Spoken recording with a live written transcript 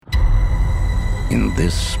In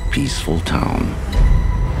this peaceful town,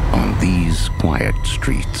 on these quiet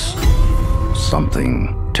streets,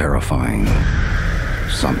 something terrifying,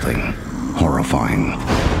 something horrifying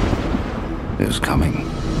is coming.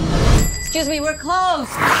 Excuse me, we're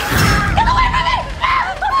closed. Get away from me!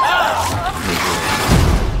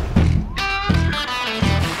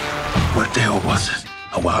 What the hell was it?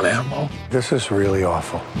 A wild animal? This is really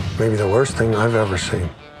awful. Maybe the worst thing I've ever seen.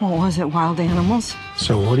 What was it, wild animals?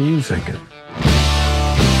 So what are you thinking?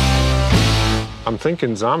 I'm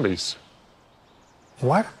thinking zombies.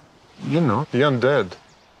 What? You know, the undead.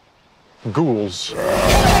 Ghouls.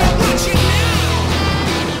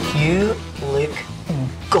 You look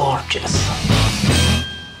gorgeous.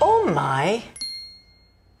 Oh my.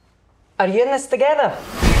 Are you in this together?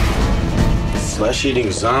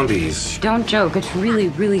 Flesh-eating zombies. Don't joke, it's really,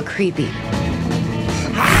 really creepy.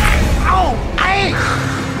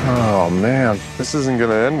 Oh, man. This isn't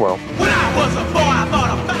gonna end well.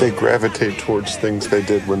 They gravitate towards things they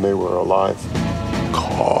did when they were alive.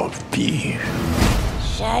 Coffee.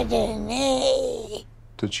 Chardonnay.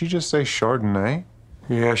 Did she just say Chardonnay?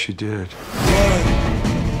 Yeah, she did. 1,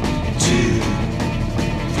 2,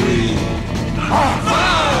 3.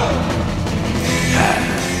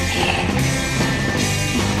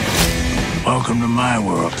 Welcome to my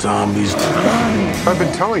world, zombies. I've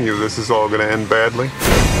been telling you this is all gonna end badly.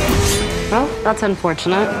 Well, that's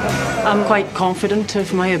unfortunate. I'm quite confident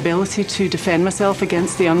of my ability to defend myself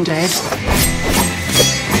against the undead.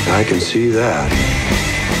 I can see that.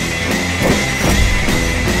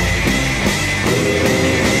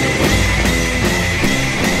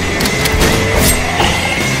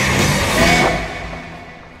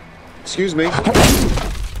 Excuse me.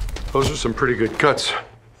 Those are some pretty good cuts.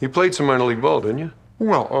 You played some minor league ball, didn't you?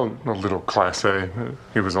 Well, a little Class A.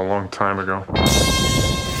 It was a long time ago.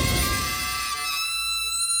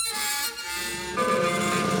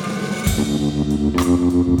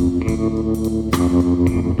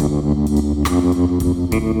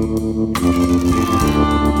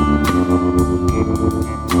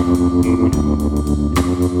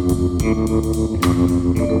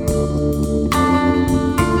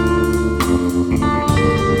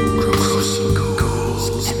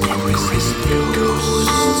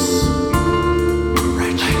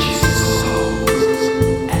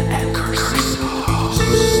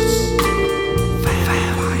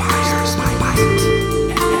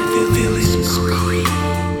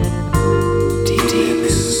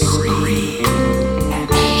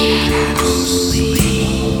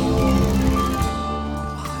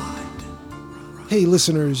 Hey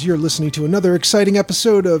listeners, you're listening to another exciting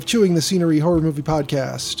episode of Chewing the Scenery Horror Movie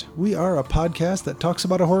Podcast. We are a podcast that talks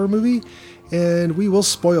about a horror movie, and we will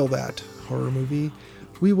spoil that horror movie.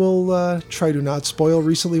 We will try to not spoil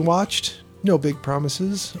recently watched. No big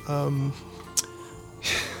promises.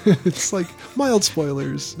 It's like mild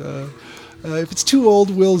spoilers. If it's too old,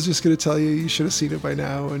 Will's just going to tell you should have seen it by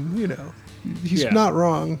now, and you know, he's not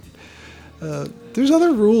wrong. There's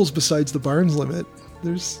other rules besides the Barnes limit.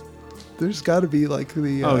 There's got to be like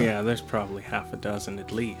the... oh yeah, there's probably half a dozen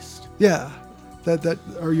at least. Yeah, that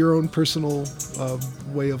are your own personal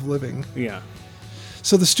way of living. Yeah.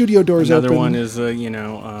 So the studio doors open. Another one is,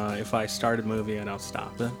 if I start a movie, I don't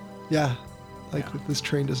stop it. Yeah, this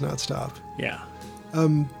train does not stop. Yeah.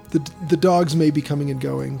 The dogs may be coming and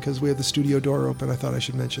going because we have the studio door open. I thought I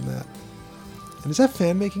should mention that. And is that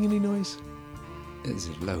fan making any noise? It's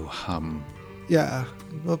a low hum. Yeah,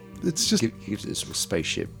 well, it's just... gives it a sort of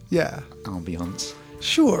spaceship ambiance.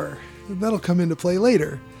 Sure, that'll come into play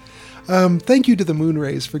later. Thank you to the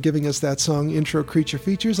Moonrays for giving us that song, Intro Creature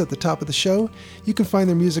Features, at the top of the show. You can find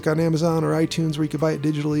their music on Amazon or iTunes, where you can buy it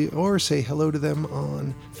digitally, or say hello to them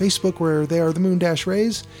on Facebook, where they are the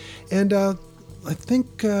Moon-Rays. And I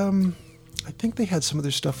think they had some of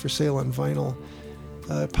their stuff for sale on vinyl.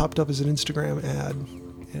 It popped up as an Instagram ad,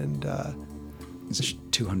 and... it's a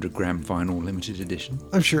 200-gram vinyl limited edition.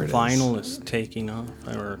 I'm sure it is. Vinyl is taking off,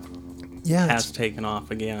 or has taken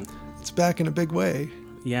off again. It's back in a big way.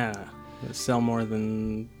 Yeah, they sell more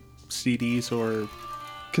than CDs or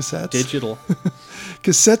cassettes. Digital.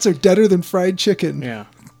 Cassettes are deader than fried chicken. Yeah.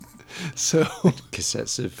 So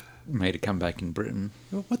cassettes have made a comeback in Britain.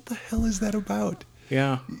 What the hell is that about?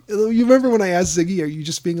 Yeah. You remember when I asked Ziggy, are you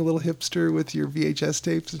just being a little hipster with your VHS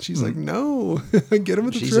tapes? And she's like, no, get them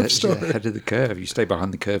at the thrift store. She's ahead of the curve. You stay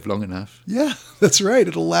behind the curve long enough. Yeah, that's right.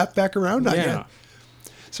 It'll lap back around on you.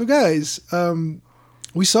 So guys,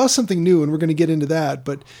 we saw something new and we're going to get into that.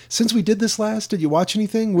 But since we did this last, did you watch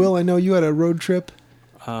anything? Will, I know you had a road trip.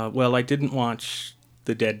 Well, I didn't watch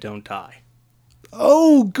The Dead Don't Die.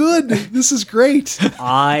 Oh, good. This is great.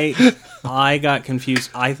 I got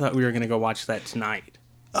confused. I thought we were going to go watch that tonight.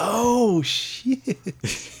 Oh, shit.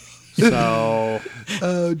 So,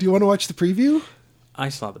 do you want to watch the preview? I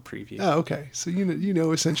saw the preview. Oh, okay. So you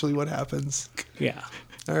know essentially what happens. Yeah.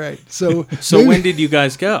 All right. So when did you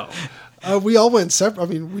guys go? We all went separate. I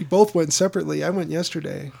mean, we both went separately. I went last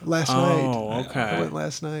night. Oh, okay. I went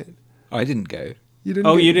last night. I didn't go. You didn't.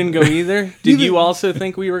 Oh, go? you didn't go either? Did you also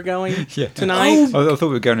think we were going tonight? I thought we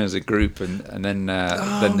were going as a group, and then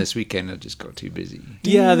this weekend I just got too busy.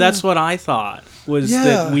 Yeah, that's what I thought, was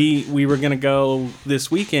that we were going to go this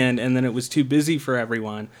weekend, and then it was too busy for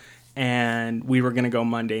everyone, and we were going to go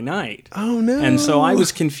Monday night. Oh, no. And so I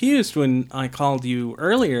was confused when I called you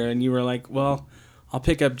earlier, and you were like, well, I'll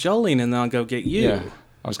pick up Jolene, and then I'll go get you. Yeah,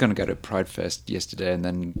 I was going to go to Pride Fest yesterday and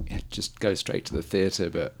then just go straight to the theatre,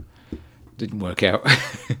 but didn't work out.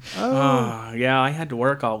 Yeah, I had to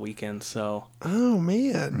work all weekend, so. Oh,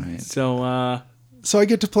 man. Right. So, So I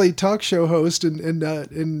get to play talk show host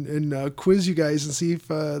and quiz you guys and see if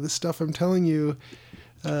the stuff I'm telling you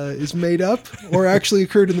is made up or actually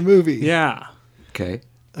occurred in the movie. yeah. Okay.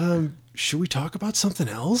 Should we talk about something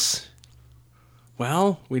else?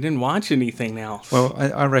 Well, we didn't watch anything else. Well,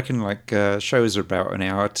 I reckon shows are about an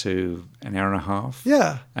hour to an hour and a half.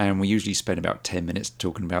 Yeah. And we usually spend about 10 minutes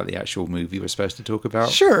talking about the actual movie we're supposed to talk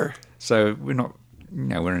about. Sure. So we're not,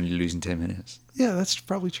 we're only losing 10 minutes. Yeah, that's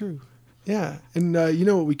probably true. Yeah. And you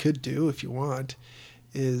know what we could do if you want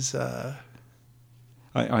is... I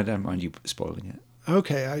don't mind you spoiling it.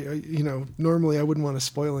 Okay. I normally I wouldn't want to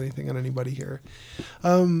spoil anything on anybody here.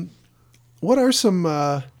 What are some...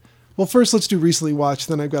 well, first let's do recently watched,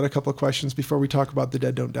 then I've got a couple of questions before we talk about The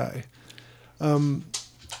Dead Don't Die. And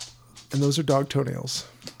those are dog toenails.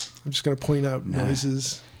 I'm just going to point out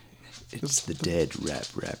noises. It's the dead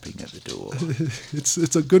rapping at the door.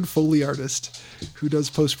 It's a good Foley artist who does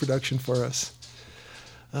post-production for us.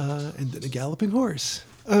 And then a galloping horse.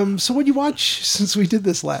 So what'd you watch since we did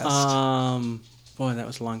this last? Boy, that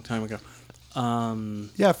was a long time ago.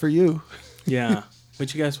 Yeah, for you. Yeah.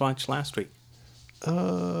 What'd you guys watch last week?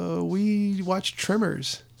 We watched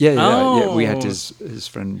Tremors. Yeah. We had his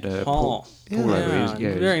friend Paul. Yeah, over.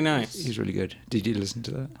 Very nice. He's really good. Did you listen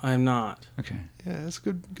to that? I'm not. Okay. Yeah, it's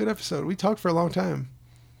a good episode. We talked for a long time.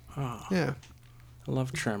 Oh, Yeah. I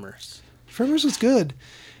love Tremors. Tremors was good.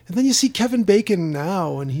 And then you see Kevin Bacon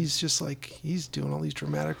now, and he's just he's doing all these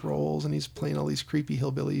dramatic roles, and he's playing all these creepy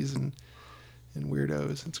hillbillies and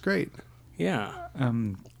weirdos. It's great. Yeah.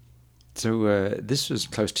 So this was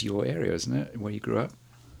close to your area, isn't it, where you grew up?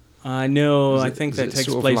 No, Is I it- think is that it takes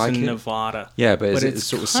sort of place like in it? Nevada. Yeah, but is it it's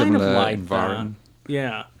sort of kind similar like environment? that.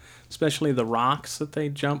 Yeah, especially the rocks that they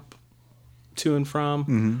jump to and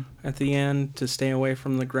from at the end to stay away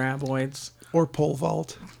from the graboids. Or pole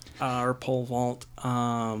vault. Or pole vault.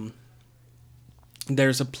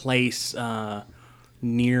 There's a place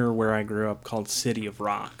near where I grew up called City of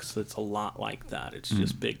Rocks that's a lot like that. It's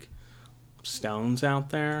just big stones out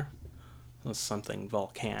there. It's something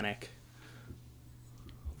volcanic.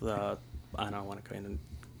 I don't want to go into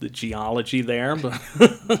the geology there, but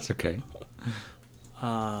It's okay.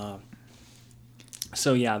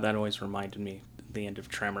 so yeah, that always reminded me of the end of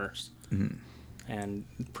Tremors. And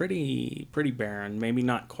pretty barren. Maybe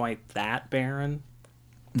not quite that barren,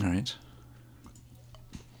 All right.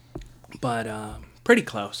 but pretty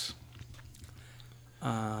close.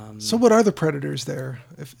 So what are the predators there,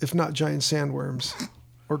 if not giant sandworms?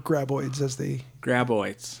 Or graboids, as they...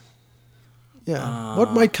 Graboids. Yeah.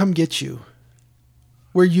 What might come get you?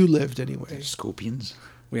 Where you lived, anyway. Scorpions.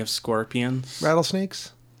 We have scorpions,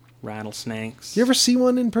 Rattlesnakes? rattlesnakes. You ever see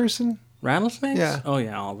one in person? Rattlesnakes? Yeah. Oh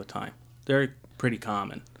yeah, all the time. They're pretty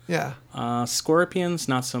common. Yeah. Scorpions,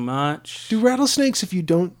 not so much. Do rattlesnakes, if you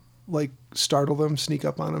don't, startle them, sneak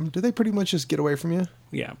up on them, do they pretty much just get away from you?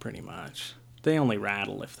 Yeah, pretty much. They only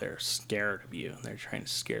rattle if they're scared of you and they're trying to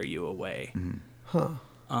scare you away. Huh.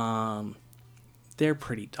 They're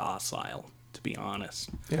pretty docile, to be honest.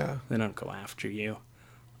 Yeah. They don't go after you.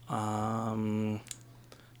 We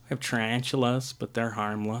have tarantulas, but they're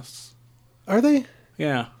harmless. Are they?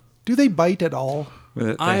 Yeah. Do they bite at all?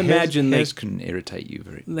 Well, I imagine hairs can irritate you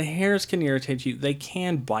very. The hairs can irritate you. They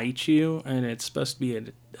can bite you, and it's supposed to be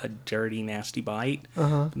a dirty, nasty bite.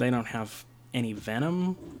 They don't have any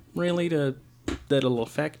venom, really, that'll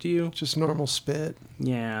affect you. Just normal spit.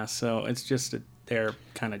 Yeah, so it's just they're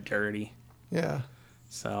kind of dirty. Yeah.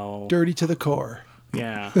 So Dirty to the core.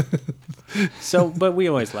 yeah. But we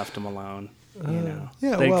always left them alone. You know,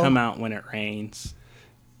 yeah, they well- come out when it rains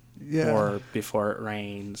Yeah. or before it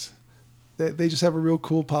rains. They just have a real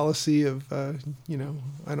cool policy of, I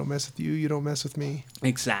don't mess with you, you don't mess with me.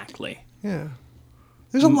 Exactly. Yeah.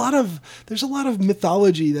 There's a lot of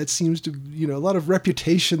mythology that seems to, a lot of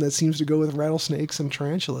reputation that seems to go with rattlesnakes and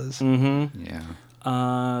tarantulas. Mm-hmm.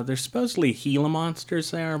 Yeah. There's supposedly Gila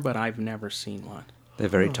monsters there, but I've never seen one. They're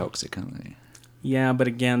very toxic, aren't they? Yeah, but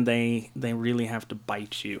again, they really have to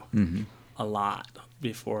bite you Mm-hmm. a lot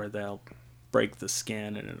before they'll break the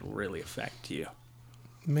skin and it'll really affect you.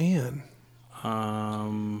 Man.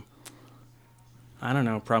 I don't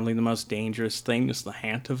know, probably the most dangerous thing is the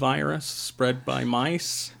hantavirus spread by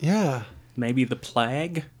mice. Yeah. Maybe the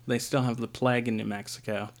plague. They still have the plague in New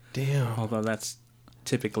Mexico. Damn. Although that's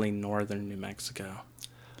typically northern New Mexico.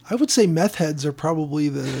 I would say meth heads are probably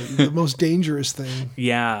the most dangerous thing.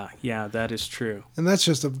 Yeah, that is true. And that's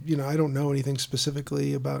just I don't know anything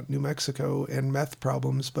specifically about New Mexico and meth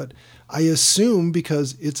problems, but I assume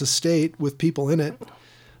because it's a state with people in it,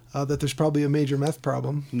 that there's probably a major meth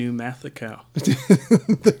problem. New Mexico.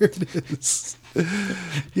 There it is.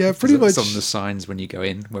 Yeah, pretty much. It's on the signs when you go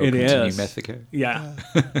in. Welcome to New Mexico. Yeah.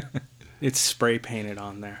 It's spray painted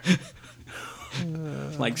on there.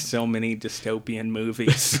 Like so many dystopian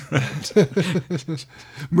movies.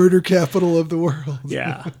 Murder capital of the world.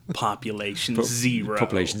 Yeah. Population 0.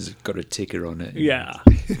 Population's got a ticker on it. Yeah.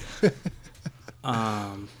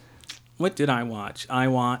 What did I watch? I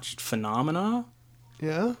watched Phenomena.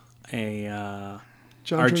 Yeah. A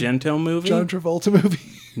Argento movie. John Travolta movie.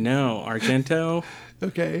 No, Argento.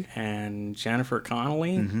 Okay. And Jennifer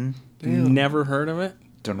Connelly. Mm-hmm. Never heard of it.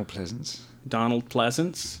 Donald Pleasance.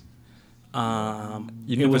 You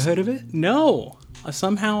never heard of it? No.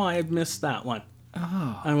 Somehow I had missed that one.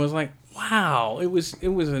 Oh. I was like, wow. It was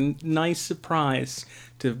a nice surprise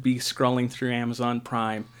to be scrolling through Amazon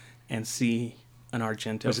Prime and see an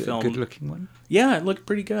Argento Was it film. a good-looking one? Yeah, it looked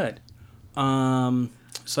pretty good.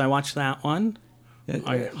 So I watched that one.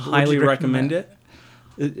 I highly recommend it.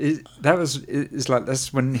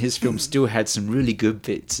 That's when his film still had some really good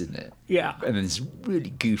bits in it. Yeah. And then some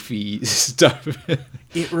really goofy stuff.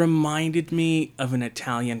 It reminded me of an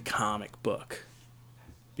Italian comic book.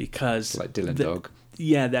 Because Like Dylan Dog.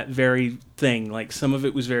 Yeah, that very thing. Like some of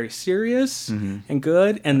it was very serious and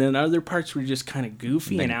good, and then other parts were just kind of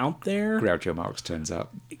goofy and out there. Groucho Marx turns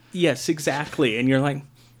up. Yes, exactly. And you're like,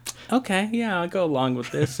 okay, yeah, I'll go along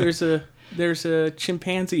with this. There's a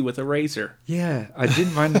chimpanzee with a razor. Yeah, I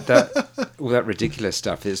didn't mind that all that ridiculous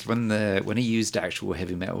stuff. Is when he used actual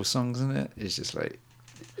heavy metal songs in it. It's just like,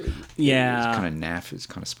 yeah, it's kind of naff. It's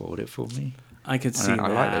kind of spoiled it for me. I could see that. I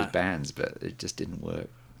like those bands, but it just didn't work.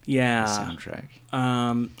 Yeah, the soundtrack.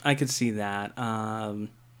 I could see that.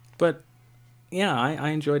 But yeah, I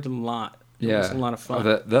enjoyed it a lot. It was a lot of fun.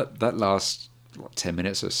 That last 10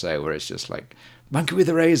 minutes or so, where it's just like monkey with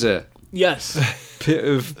a razor. Yes. Pit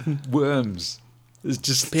of worms. There's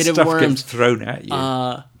just Pit stuff of worms gets thrown at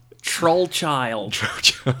you. Troll Child.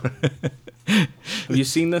 Have you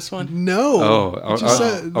seen this one? No.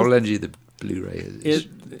 I'll lend you the Blu-ray.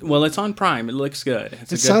 Well, it's on Prime. It looks good.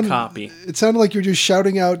 It's a good copy. It sounded like you're just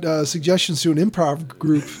shouting out suggestions to an improv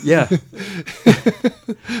group. Yeah.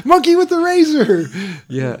 Monkey with the razor.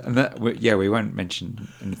 Yeah, and we won't mention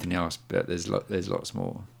anything else, but there's lots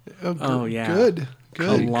more. Oh yeah. Good.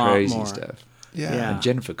 A lot crazy more stuff. Yeah. And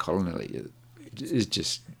Jennifer Connelly is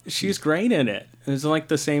just... She's great in it. It's like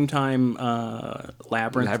the same time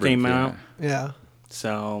Labyrinth came out. Yeah.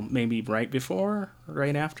 So maybe right before,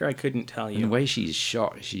 right after, I couldn't tell you. And the way she's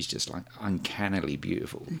shot, she's just like uncannily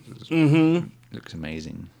beautiful. Looks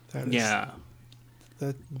amazing. That's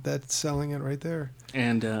selling it right there.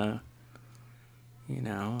 And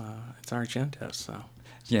it's Argento, so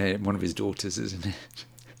Yeah, one of his daughters, isn't it?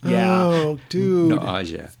 Yeah. Oh, dude. Not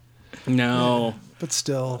Aja. No. But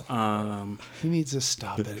still, he needs to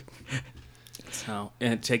stop it. So,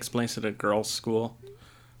 and it takes place at a girls' school,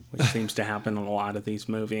 which seems to happen in a lot of these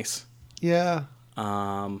movies. Yeah.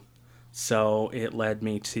 So it led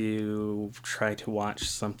me to try to watch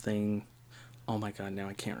something. Oh my God, now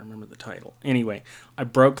I can't remember the title. Anyway, I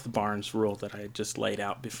broke the Barnes rule that I had just laid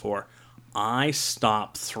out before. I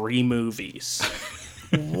stopped 3 movies.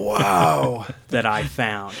 Wow. That I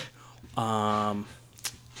found. Now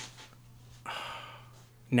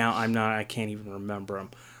I can't even remember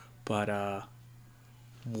them. But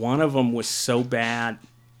one of them was so bad,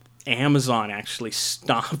 Amazon actually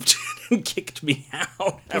stopped and kicked me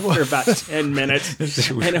out after about 10 minutes.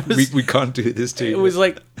 And it was, we can't do this to you. It was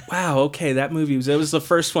like, wow, okay, that movie it was the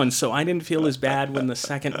first one, so I didn't feel as bad when the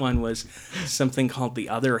second one was something called The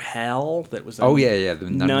Other Hell. That was the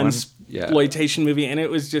non-exploitation movie, and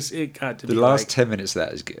it got to be the last 10 minutes of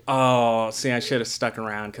that is good. Oh, see, I should have stuck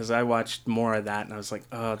around because I watched more of that, and I was like,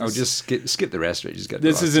 just skip the rest of it. Just get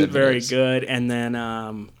this isn't very good. And then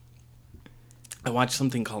I watched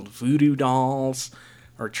something called Voodoo Dolls.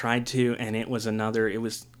 or tried to, and it was in the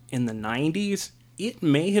 90s. It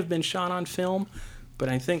may have been shot on film, but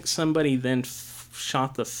I think somebody then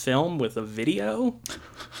shot the film with a video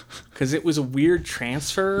because it was a weird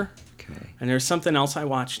transfer. Okay. And there's something else I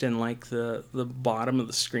watched, and like the bottom of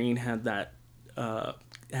the screen had that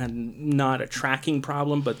had not a tracking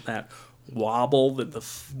problem, but that wobble that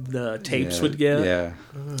the tapes would get. Yeah.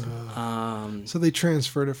 So they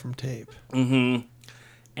transferred it from tape. Mm-hmm.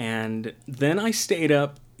 And then I stayed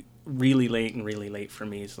up really late, and really late for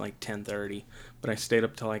me is like 10:30, but I stayed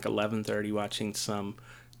up till like 11:30 watching some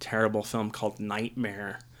terrible film called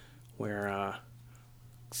Nightmare, where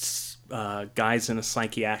guys in a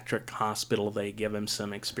psychiatric hospital, they give him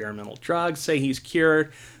some experimental drugs, say he's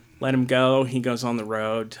cured, let him go. He goes on the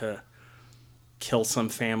road to kill some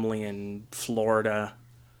family in Florida.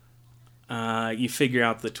 You figure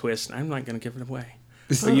out the twist. I'm not going to give it away.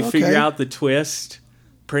 But you figure out the twist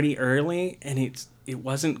pretty early, and it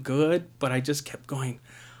wasn't good, but I just kept going.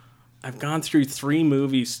 I've gone through 3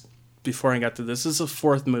 movies before I got to this. This is the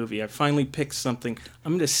 4th movie. I finally picked something.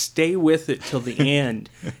 I'm going to stay with it till the end.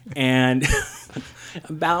 And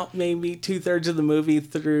about maybe 2/3 of the movie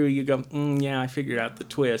through, you go, yeah, I figured out the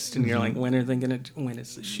twist. And you're like, when is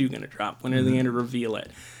the shoe going to drop? When are they going to reveal it?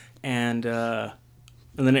 And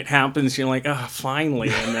then it happens. You're like, oh, finally.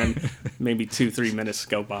 And then maybe 2-3 minutes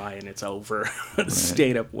go by and it's over.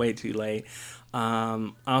 Stayed up way too late.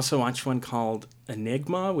 I also watched one called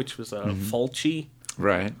Enigma, which was a Fulci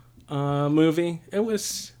movie.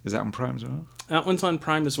 Is that on Prime as well? That one's on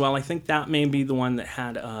Prime as well. I think that may be the one that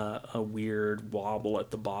had a weird wobble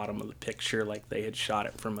at the bottom of the picture, like they had shot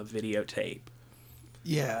it from a videotape.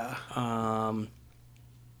 Yeah.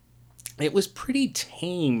 It was pretty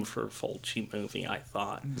tame for a Fulci movie, I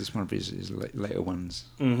thought. This one of his later ones.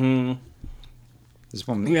 Mm-hmm. This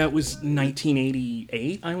one. Yeah, it was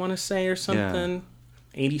 1988, I want to say, or something.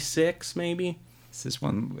 Yeah. 86, maybe. This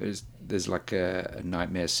one there's like a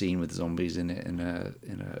nightmare scene with zombies in it in a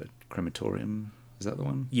crematorium. Is that the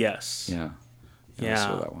one? Yes. Yeah. Yeah. I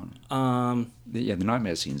saw that one. The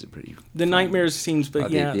nightmare scenes are pretty. The nightmare scenes, but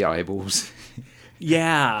like yeah. The eyeballs.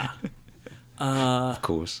 Yeah. Of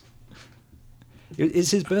course.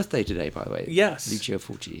 It's his birthday today, by the way. Yes. Lucio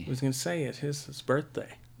Fulci. I was going to say it's his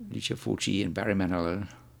birthday. Lucio Fulci and Barry Manilow.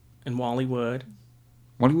 And Wally Wood.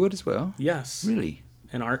 Wally Wood as well? Yes. Really?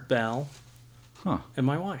 And Art Bell. Huh. And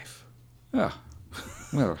my wife. Oh.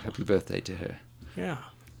 Well, happy birthday to her. Yeah.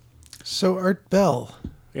 So Art Bell.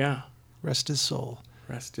 Yeah. Rest his soul.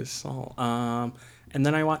 Rest his soul. And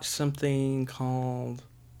then I watched something called...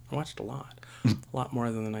 I watched a lot. A lot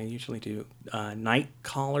more than I usually do.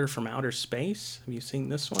 Nightcaller from Outer Space. Have you seen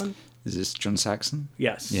this one? Is this John Saxon?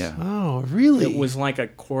 Yes. Yeah. Oh, really? It was like a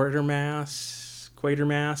Quatermass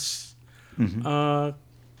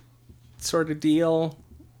sort of deal.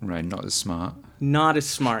 Right, not as smart. Not as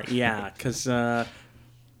smart, yeah, because a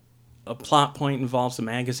plot point involves a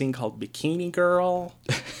magazine called Bikini Girl.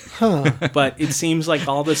 Huh. But it seems like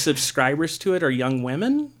all the subscribers to it are young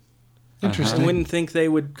women. Interesting. I wouldn't think they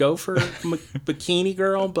would go for Bikini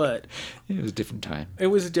Girl, but... It was a different time. It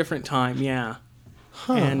was a different time, yeah.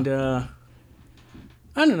 Huh. And, I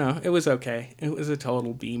don't know. It was okay. It was a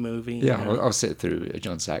total B movie. Yeah, I'll sit through a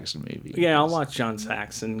John Saxon movie. Yeah, I'll watch John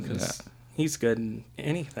Saxon, because he's good in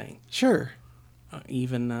anything. Sure.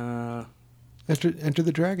 Even... Enter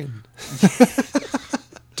the Dragon.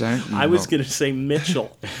 I was going to say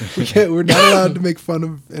Mitchell. We're not allowed to make fun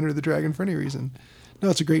of Enter the Dragon for any reason. No,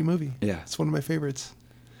 it's a great movie. Yeah. It's one of my favorites.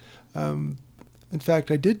 In fact,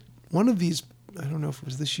 I did one of these, I don't know if it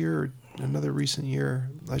was this year or another recent year.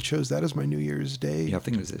 I chose that as my New Year's Day. Yeah, I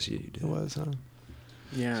think it was this year you did. It was, huh?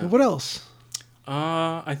 Yeah. So what else?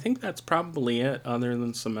 I think that's probably it, other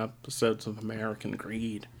than some episodes of American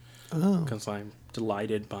Greed. Oh. Because I'm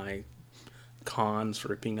delighted by cons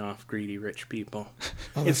ripping off greedy rich people.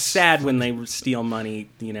 Oh, it's sad when they steal money,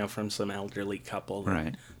 from some elderly couple that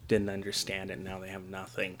Right. didn't understand it, and now they have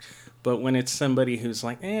nothing. But when it's somebody who's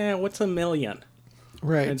like, what's $1 million?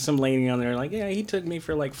 Right. And some lady on there like, he took me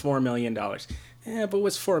for like $4 million. Yeah, but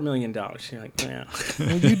what's $4 million? You're like, yeah.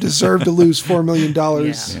 Well, you deserve to lose $4 million.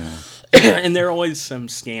 Yeah. And there's always some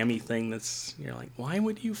scammy thing you're like, why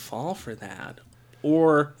would you fall for that?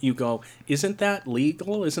 Or you go, isn't that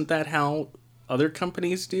legal? Isn't that how other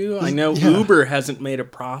companies do? I know Uber hasn't made a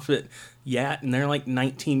profit yet, and they're like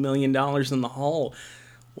 $19 million in the hole.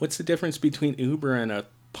 What's the difference between Uber and a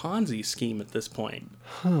Ponzi scheme at this point?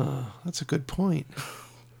 Huh, that's a good point.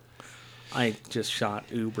 I just shot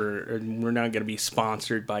Uber, and we're not going to be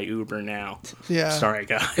sponsored by Uber now. Yeah. Sorry,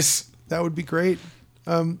 guys. That would be great.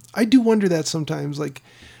 I do wonder that sometimes, like,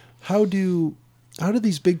 how do how do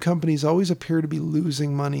these big companies always appear to be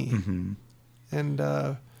losing money? Mm-hmm. And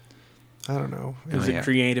I don't know. Is it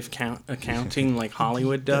creative accounting like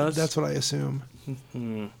Hollywood does? That's what I assume.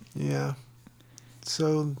 Mm-hmm. Yeah.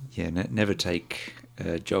 So. Yeah, never take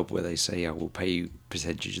a job where they say, "I will pay you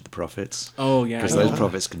percentage of the profits." Oh yeah, because those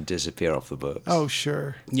profits can disappear off the books. Oh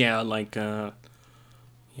sure. Yeah, like I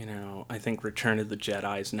think Return of the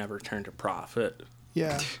Jedi's never turned a profit.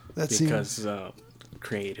 Yeah, that's because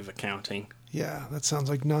creative accounting. Yeah, that sounds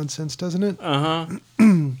like nonsense, doesn't it? Uh-huh.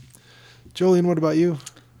 Jolien, what about you?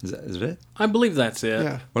 Is that it? I believe that's it.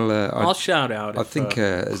 Yeah. Well, I'll shout out. I think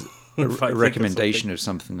as a recommendation of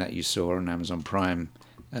something that you saw on Amazon Prime,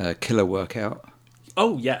 Killer Workout.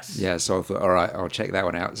 Oh yes. Yeah, so I thought, all right, I'll check that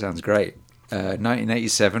one out. Sounds great.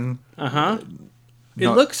 1987. Uh-huh. It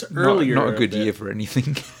looks earlier. Not a good year for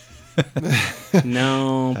anything.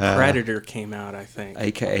 No, Predator came out, I think.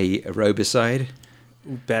 AKA Aerobicide.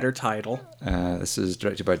 Better title. This is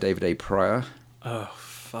directed by David A. Pryor. Oh,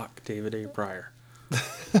 fuck, David A. Pryor.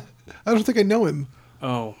 I don't think I know him.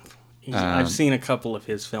 Oh, I've seen a couple of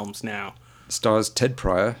his films now. Stars Ted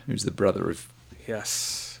Pryor, who's the brother of...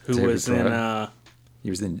 Yes, who David was Pryor. in... He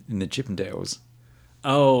was in the Chippendales.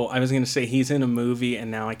 Oh, I was going to say he's in a movie, and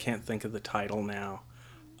now I can't think of the title now.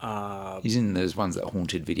 He's in those ones that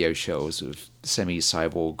haunted video shows of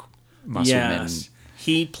semi-cyborg muscle men.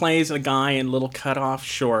 He plays a guy in little cut-off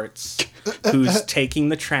shorts who's taking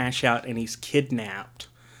the trash out, and he's kidnapped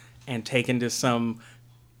and taken to some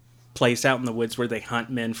place out in the woods where they hunt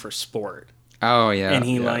men for sport. Oh, yeah. And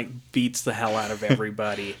he, beats the hell out of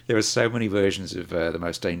everybody. There were so many versions of The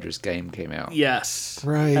Most Dangerous Game came out. Yes.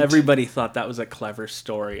 Right. Everybody thought that was a clever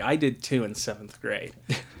story. I did, too, in 7th grade.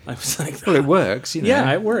 I was like... Well, it works, you know.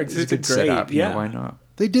 Yeah, it works. It's a good setup, you know, why not?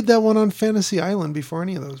 They did that one on Fantasy Island before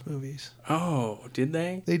any of those movies. Oh, did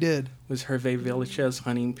they? They did. Was Hervé Villechaize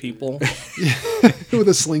hunting people? With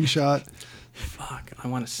a slingshot. Fuck, I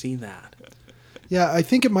want to see that. Yeah, I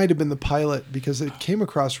think it might have been the pilot because it came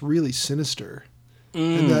across really sinister.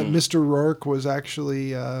 And that Mr. Rourke was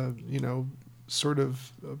actually, sort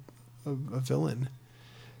of a villain.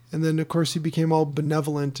 And then, of course, he became all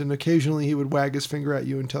benevolent, and occasionally he would wag his finger at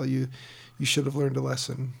you and tell you should have learned a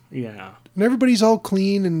lesson. Yeah. And everybody's all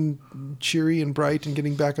clean and cheery and bright and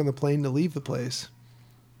getting back on the plane to leave the place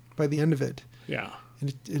by the end of it. Yeah.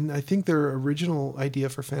 And I think their original idea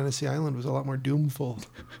for Fantasy Island was a lot more doomful.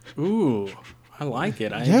 Ooh, I like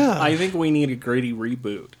it. Yeah. I think we need a gritty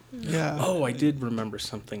reboot. Yeah. Oh, I did remember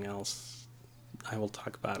something else. I will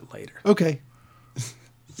talk about it later. Okay.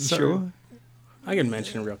 Sure. I can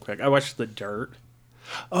mention it real quick. I watched The Dirt.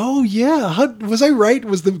 Oh, yeah. Was I right?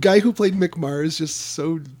 Was the guy who played Mick Mars just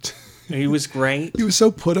so... He was great. He was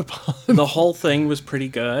so put upon. The whole thing was pretty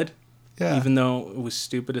good. Yeah. Even though it was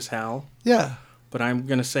stupid as hell. Yeah. But I'm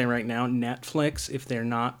going to say right now, Netflix, if they're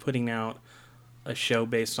not putting out a show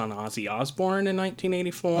based on Ozzy Osbourne in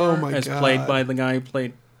 1984, played by the guy who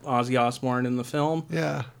played Ozzy Osbourne in the film,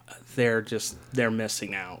 yeah, they're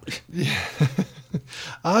missing out. Yeah.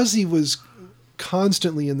 Ozzy was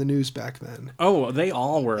constantly in the news back then. Oh, they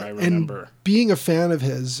all were, I remember. And being a fan of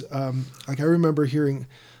his, I remember hearing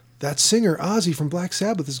that singer Ozzy from Black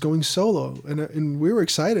Sabbath is going solo, and we were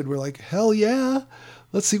excited. We're like, hell yeah,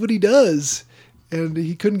 let's see what he does. And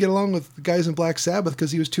he couldn't get along with the guys in Black Sabbath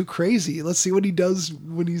because he was too crazy. Let's see what he does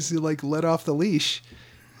when he's let off the leash.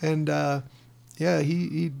 And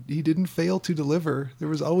he didn't fail to deliver. There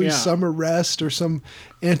was always some arrest or some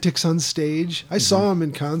antics on stage. I saw him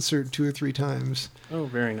in concert 2 or 3 times. Oh,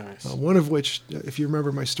 very nice. One of which, if you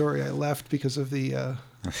remember my story, I left because of the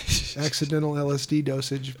accidental LSD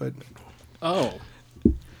dosage. But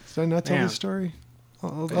did I not tell this story?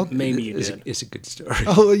 Maybe you did. It's a good story.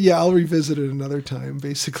 I'll revisit it another time.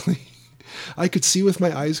 Basically, I could see with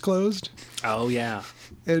my eyes closed. Oh yeah.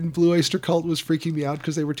 And Blue Oyster Cult was freaking me out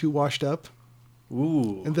because they were too washed up.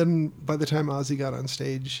 Ooh. And then by the time Ozzy got on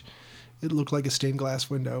stage, it looked like a stained glass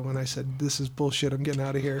window. And I said, "This is bullshit. I'm getting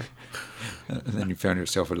out of here." And then you found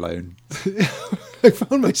yourself alone. I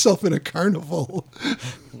found myself in a carnival.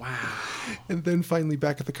 Wow. And then finally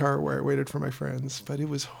back at the car where I waited for my friends. But it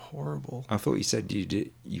was horrible. I thought you said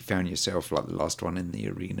you found yourself like the last one in the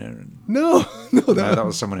arena. And... No, that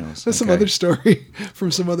was someone else. That's some other story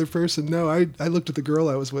from some other person. No, I looked at the girl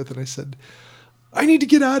I was with and I said, "I need to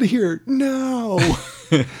get out of here now."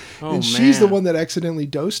 And she's the one that accidentally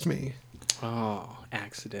dosed me. Oh,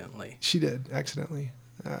 accidentally. She did, accidentally.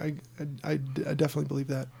 I definitely believe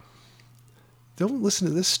that. Don't listen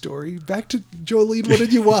to this story. Back to Jolene. What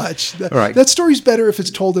did you watch? All right. That story's better if it's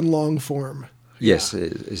told in long form. Yes,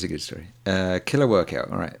 it's a good story. Killer Workout.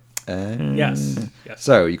 All right. Yes.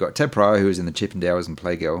 So you got Ted Pryor, who was in the Chippendales and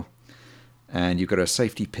Playgirl. and you've got a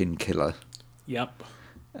safety pin killer. Yep.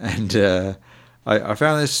 And I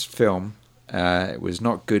found this film. It was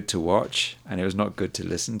not good to watch, and it was not good to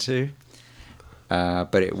listen to,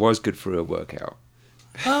 but it was good for a workout.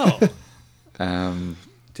 Oh.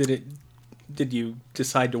 Did you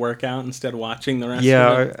decide to work out instead of watching the rest of it?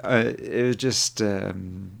 Yeah, it was just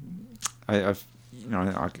I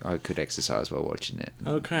could exercise while watching it.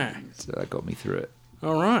 Okay. So that got me through it.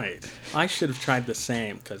 All right. I should have tried the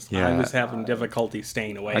same because I was having difficulty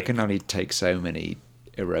staying awake. I can only take so many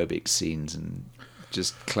aerobic scenes and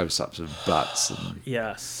just close-ups of butts. And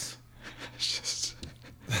yes. Just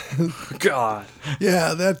God.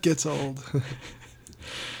 Yeah, that gets old.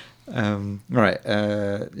 Right.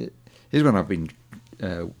 Here's one I've been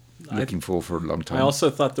looking for a long time. I also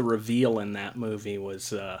thought the reveal in that movie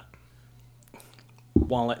was,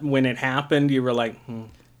 when it happened, you were like,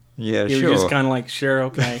 Yeah, you sure. were just kind of like, sure,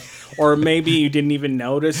 okay. Or maybe you didn't even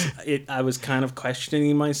notice it. I was kind of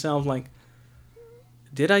questioning myself, like,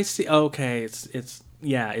 did I see? Okay, it's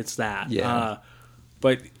that. Yeah.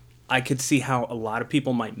 But I could see how a lot of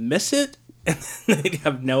people might miss it, and they'd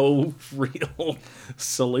have no real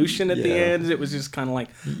solution at the end. It was just kind of like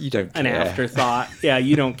you don't an care. afterthought. Yeah,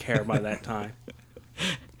 you don't care by that time.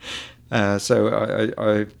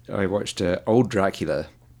 So I watched Old Dracula.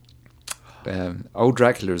 Old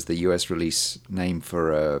Dracula is the US release name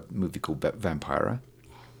for a movie called Vampira.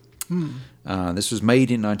 This was made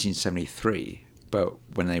in 1973, but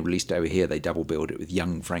when they released it over here, they double billed it with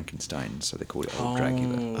Young Frankenstein, so they called it Old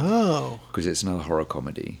Dracula. Oh. Because it's another horror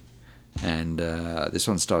comedy. And this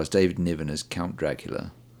one stars David Niven as Count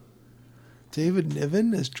Dracula. David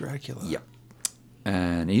Niven as Dracula. Yep.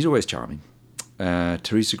 And he's always charming.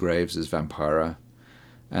 Teresa Graves as Vampira.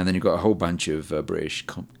 And then you've got a whole bunch of British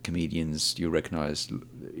comedians you'll recognise,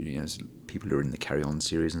 as people who are in the Carry On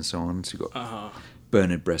series and so on. So you've got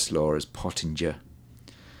Bernard Bresslaw as Pottinger.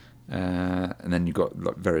 And then you've got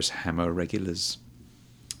various Hammer regulars.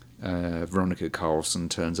 Veronica Carlson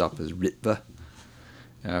turns up as Ritva.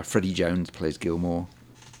 Freddie Jones plays Gilmore.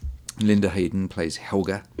 Linda Hayden plays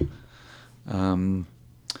Helga.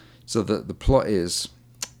 So the plot is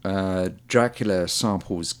Dracula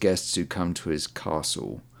samples guests who come to his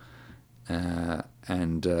castle,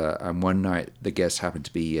 and one night the guests happen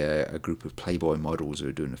to be a group of Playboy models who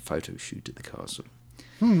are doing a photo shoot at the castle.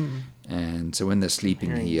 And so when they're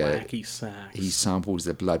sleeping, he samples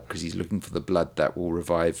their blood because he's looking for the blood that will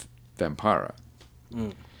revive Vampira.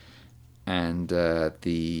 And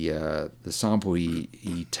the sample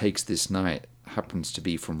he takes this night happens to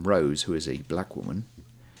be from Rose, who is a black woman.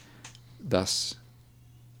 Thus,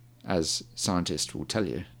 as scientists will tell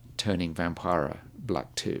you, turning Vampira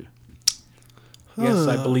black too. Yes,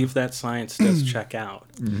 I believe that science does check out.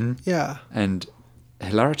 Mm-hmm. Yeah. And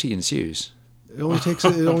hilarity ensues. It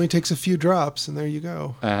only takes a few drops, and there you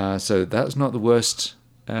go. So that's not the worst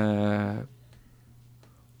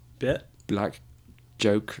bit black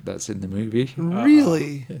joke that's in the movie.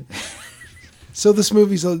 Really? So this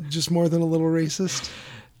movie's just more than a little racist?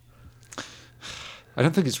 I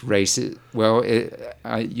don't think it's racist. Well,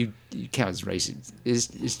 you count as racist.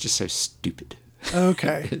 It's just so stupid.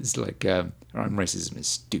 Okay. It's like racism is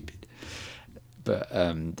stupid. But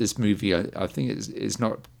this movie, I think it's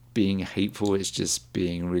not being hateful. It's just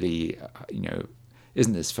being really,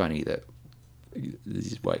 isn't this funny that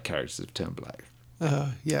these white characters have turned black?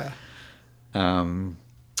 Yeah.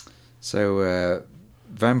 So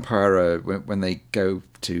Vampira, when they go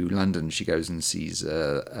to London, she goes and sees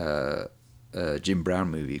a Jim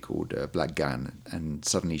Brown movie called Blackgun, and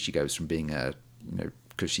suddenly she goes from being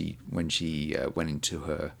because when she went into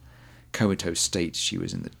her comatose state, she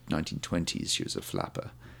was in the 1920s, she was a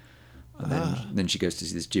flapper. And then she goes to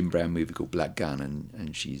see this Jim Brown movie called Blackgun,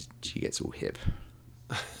 and she gets all hip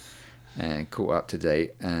and caught up to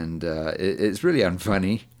date, and it's really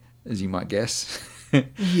unfunny, as you might guess.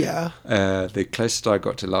 Yeah. The closest I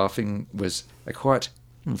got to laughing was a quiet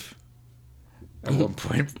oomph at one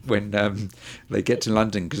point when they get to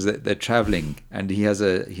London because they're travelling, and he has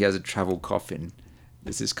a travel coffin.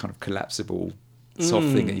 There's this kind of collapsible soft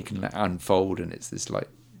thing that you can unfold, and it's this like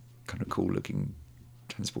kind of cool looking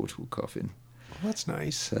transportable coffin. Well, that's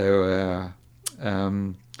nice. So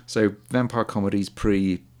vampire comedies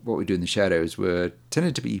pre What We Do in the Shadows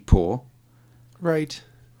tended to be poor. Right.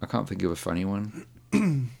 I can't think of a funny one.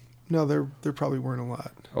 No, there probably weren't a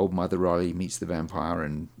lot. Old Mother Riley Meets the Vampire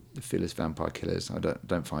and The Fearless Vampire Killers. I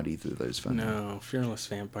don't find either of those funny. No, Fearless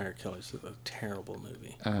Vampire Killers is a terrible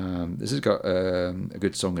movie. This has got a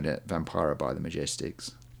good song in it, Vampira by the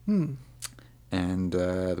Majestics. And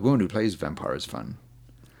the woman who plays Vampira is fun.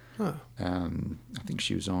 Huh. I think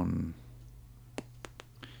she was on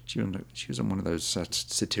She was on one of those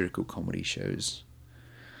satirical comedy shows.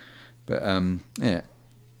 But yeah,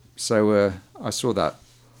 so I saw that.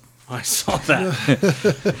 I saw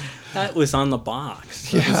that. That was on the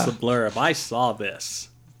box. That was the blurb. I saw this.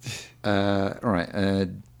 All right.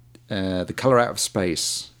 The Color Out of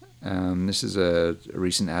Space. This is a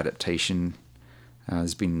recent adaptation.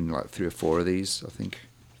 There's been like 3 or 4 of these, I think.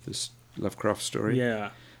 This Lovecraft story.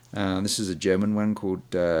 Yeah. This is a German one called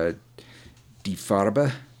Die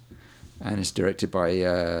Farbe, and it's directed by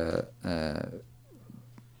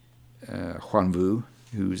Huan Vu,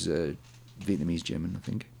 who's a Vietnamese German, I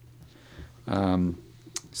think.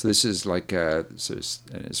 So this is like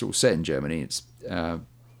it's all set in Germany. It's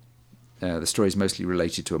the story is mostly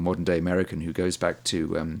related to a modern day American who goes back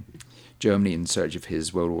to Germany in search of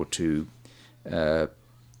his World War II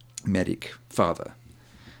medic father,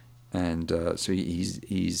 and so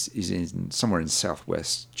he's in somewhere in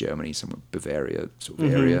southwest Germany, somewhere Bavaria sort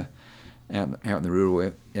of area, out in the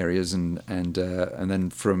rural areas, and then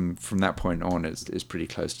from that point on, it's pretty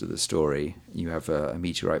close to the story. You have a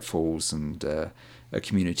meteorite falls, and a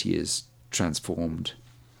community is transformed,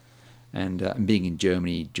 and being in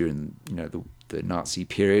Germany during the Nazi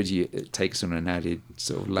period, it takes on an added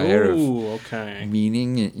sort of layer of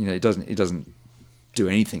meaning. It doesn't do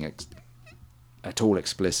anything at all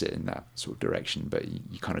explicit in that sort of direction, but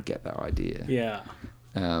you kind of get that idea. Yeah.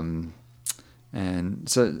 And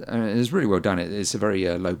so it's really well done. It's a very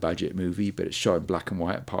low budget movie, but it's shot in black and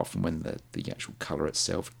white, apart from when the actual colour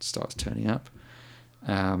itself starts turning up.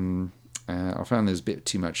 I found there's a bit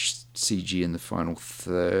too much CG in the final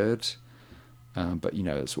third, but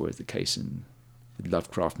it's always the case in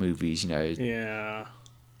Lovecraft movies. Yeah.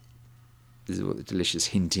 There's all the delicious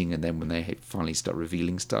hinting, and then when they finally start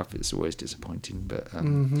revealing stuff, it's always disappointing. But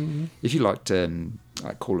if you liked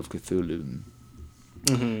like Call of Cthulhu,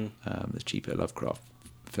 the cheaper Lovecraft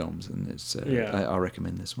films, and it's I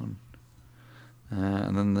recommend this one.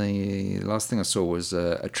 And then the last thing I saw was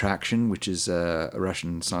Attraction, which is a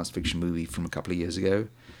Russian science fiction movie from a couple of years ago.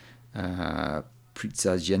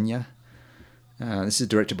 Pritsazhenya. This is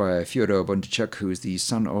directed by Fyodor Bondarchuk, who is the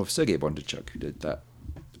son of Sergei Bondarchuk, who did that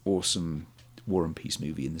awesome War and Peace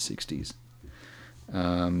movie in the 60s.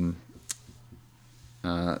 And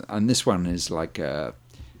this one is like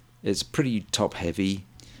it's pretty top heavy.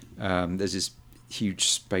 There's this huge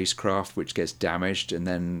spacecraft which gets damaged, and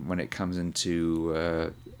then when it comes into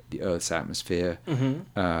the Earth's atmosphere,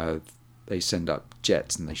 they send up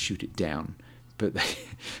jets and they shoot it down, but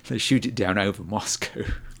they shoot it down over Moscow.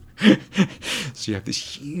 So you have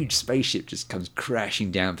this huge spaceship just comes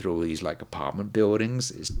crashing down through all these like apartment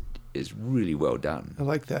buildings. It's really well done. I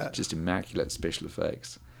like that. Just immaculate special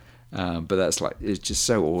effects. But that's like, it's just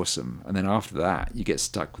so awesome. And then after that, you get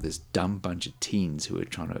stuck with this dumb bunch of teens who are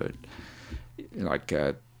trying to like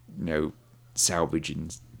salvage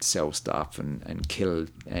and sell stuff and kill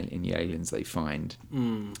any aliens they find.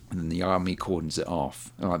 And then the army cordons it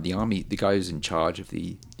off. And like the guy who's in charge of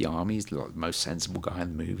the army is like the most sensible guy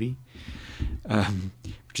in the movie,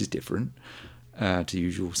 which is different to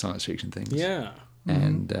usual science fiction things. Yeah.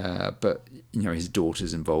 And but his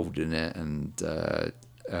daughter's involved in it, and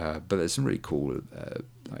but there's some really cool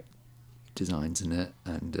like designs in it,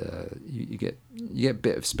 and you get a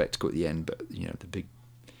bit of spectacle at the end, but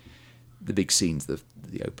the big scene's the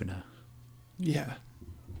opener. Yeah.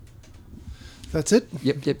 That's it?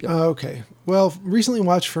 Yep. Okay. Well, recently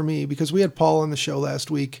watched for me, because we had Paul on the show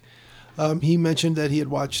last week. He mentioned that he had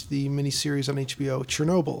watched the miniseries on HBO,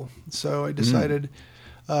 Chernobyl. So I decided,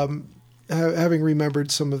 having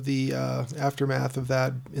remembered some of the aftermath of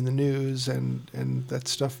that in the news and that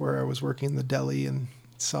stuff where I was working in the deli and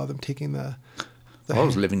saw them taking the I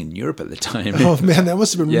was living in Europe at the time. Oh man, that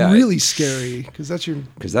must have been really scary, because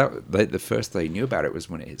the first they knew about it was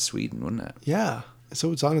when it hit Sweden, wasn't it? Yeah,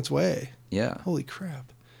 so it's on its way. Yeah, holy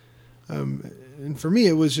crap. And for me,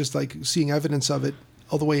 it was just like seeing evidence of it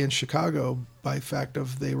all the way in Chicago by fact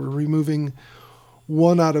of they were removing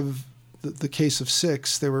one out of the case of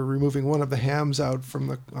 6. They were removing one of the hams out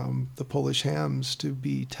from the Polish hams to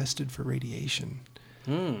be tested for radiation.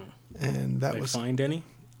 And that Did they find any?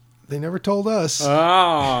 They never told us.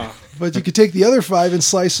 Ah. But you could take the other 5 and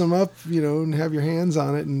slice them up, and have your hands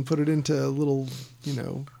on it and put it into little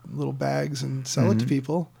bags and sell it to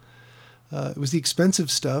people. It was the expensive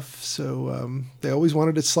stuff, so they always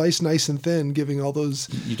wanted it sliced nice and thin, giving all those...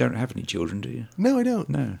 You don't have any children, do you? No, I don't.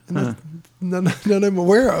 No. None I'm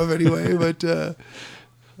aware of, anyway, but the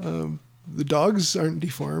dogs aren't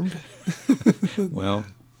deformed. Well...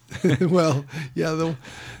 Well, yeah,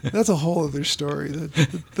 that's a whole other story.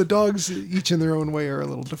 The dogs, each in their own way, are a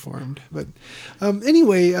little deformed. But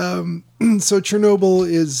anyway, so Chernobyl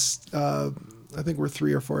is, I think we're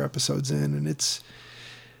 3 or 4 episodes in, and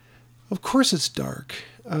of course it's dark.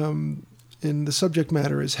 And the subject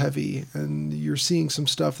matter is heavy, and you're seeing some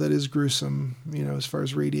stuff that is gruesome, as far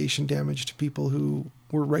as radiation damage to people who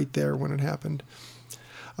were right there when it happened.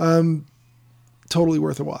 Totally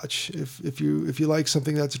worth a watch. If you like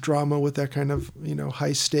something that's drama with that kind of,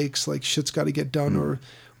 high stakes, like shit's got to get done, or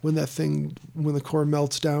when the core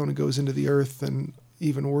melts down and goes into the earth, then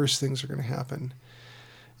even worse things are going to happen.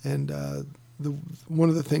 And one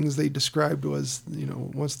of the things they described was,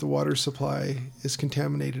 once the water supply is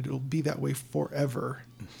contaminated, it'll be that way forever.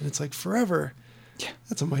 And it's like, forever? Yeah.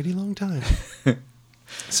 That's a mighty long time.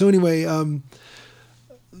 So anyway,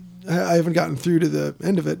 I haven't gotten through to the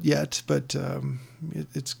end of it yet, but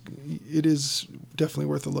it is definitely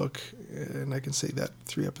worth a look, and I can say that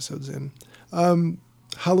 3 episodes in.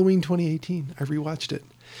 Halloween 2018, I rewatched it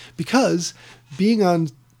because being on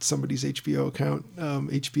somebody's HBO account,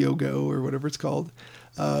 HBO Go or whatever it's called,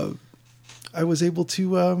 I was able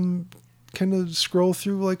to kind of scroll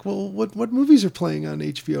through like, well, what movies are playing on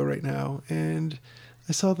HBO right now, and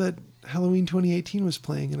I saw that Halloween 2018 was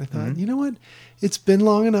playing, and I thought, you know what? It's been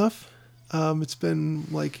long enough. It's been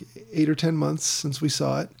like 8 or 10 months since we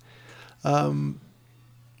saw it. I'm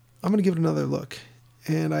going to give it another look.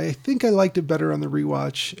 And I think I liked it better on the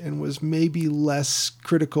rewatch and was maybe less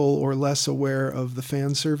critical or less aware of the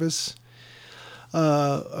fan service.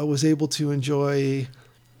 I was able to enjoy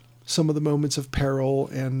some of the moments of peril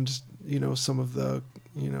and, some of the,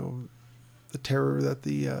 the terror that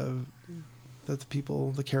the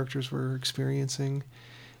characters were experiencing.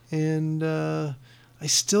 And I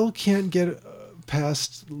still can't get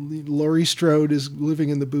past Laurie Strode is living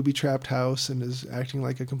in the booby-trapped house and is acting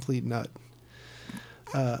like a complete nut.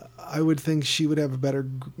 I would think she would have a better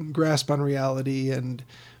grasp on reality, and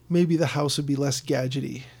maybe the house would be less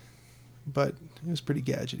gadgety. But it was pretty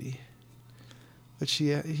gadgety. But she,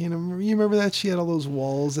 you remember that? She had all those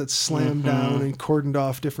walls that slammed down and cordoned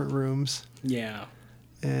off different rooms. Yeah.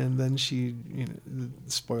 And then she,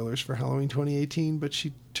 spoilers for Halloween 2018, but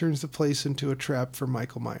she turns the place into a trap for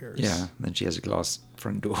Michael Myers. Yeah, then she has a glass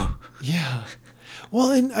front door. Yeah.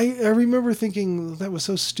 Well, and I remember thinking that was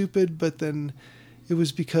so stupid, but then it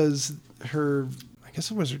was because I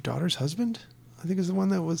guess it was her daughter's husband, I think is the one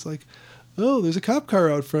that was like, oh, there's a cop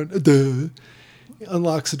car out front. Duh.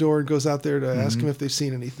 Unlocks the door and goes out there to ask him if they've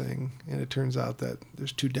seen anything. And it turns out that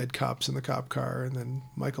there's 2 dead cops in the cop car, and then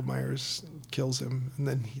Michael Myers kills him, and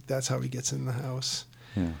then that's how he gets in the house.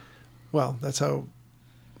 Yeah. Well, that's how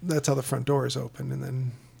the front door is open, and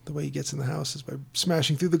then the way he gets in the house is by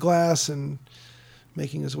smashing through the glass and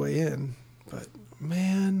making his way in. But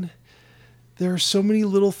man, there are so many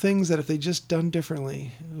little things that if they just done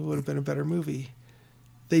differently, it would have been a better movie.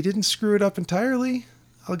 They didn't screw it up entirely.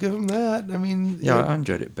 I'll give them that. I mean, yeah, I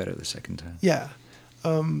enjoyed it better the second time. Yeah,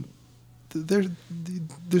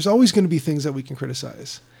 there's always going to be things that we can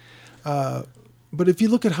criticize, but if you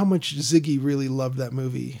look at how much Ziggy really loved that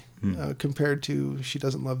movie compared to she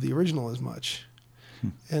doesn't love the original as much,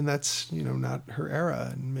 and that's not her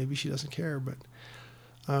era, and maybe she doesn't care. But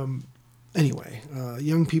anyway,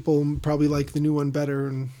 young people probably like the new one better,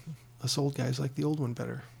 and us old guys like the old one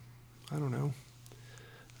better. I don't know.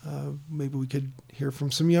 Maybe we could hear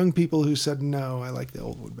from some young people who said, no, I like the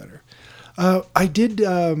old one better. I did,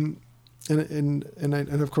 and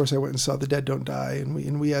of course I went and saw The Dead Don't Die,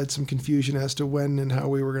 and we had some confusion as to when and how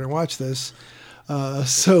we were going to watch this.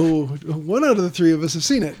 So 1 out of the 3 of us have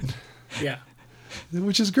seen it. Yeah.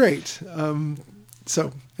 Which is great.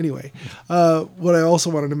 So anyway, what I also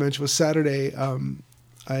wanted to mention was Saturday,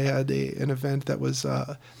 I had an event that was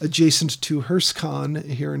adjacent to HearstCon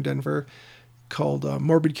here in Denver, called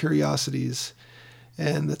Morbid Curiosities,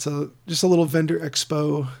 and that's just a little vendor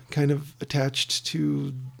expo kind of attached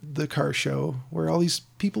to the car show, where all these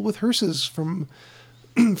people with hearses from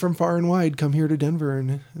far and wide come here to Denver,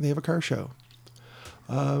 and they have a car show.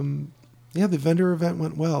 Yeah, the vendor event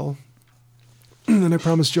went well, and I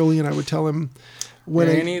promised Jolie and I would tell him when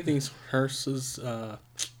Are any of these hearses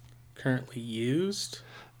currently used?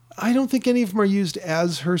 I don't think any of them are used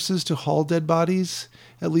as hearses to haul dead bodies,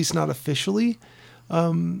 at least not officially.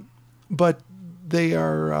 But they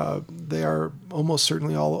are almost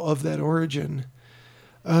certainly all of that origin.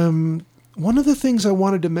 One of the things I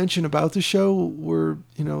wanted to mention about the show were,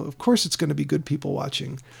 of course it's going to be good people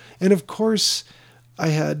watching. And of course I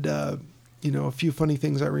had, a few funny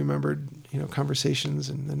things I remembered, conversations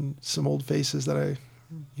and then some old faces that I,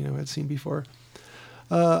 had seen before.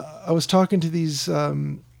 I was talking to these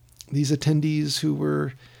these attendees who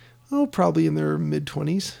were, probably in their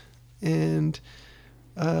mid-20s. And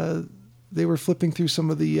they were flipping through some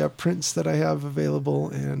of the prints that I have available,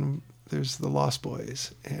 and there's The Lost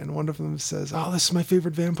Boys. And one of them says, "Oh, this is my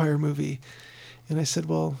favorite vampire movie." And I said,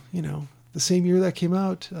 "Well, the same year that came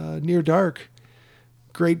out, Near Dark,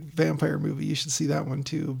 great vampire movie. You should see that one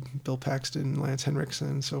too. Bill Paxton, Lance Henriksen,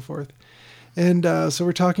 and so forth." And so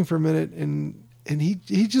we're talking for a minute, and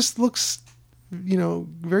he just looks,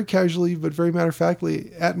 very casually but very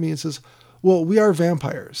matter-of-factly at me and says, "Well, we are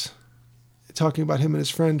vampires." Talking about him and his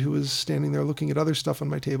friend who was standing there looking at other stuff on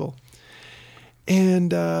my table.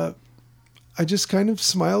 And I just kind of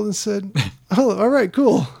smiled and said, "Oh, all right,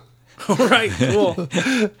 cool." All right, cool.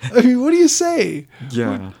 I mean, what do you say?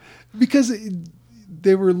 Yeah. Because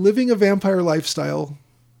they were living a vampire lifestyle,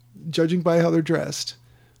 judging by how they're dressed.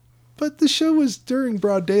 But the show was during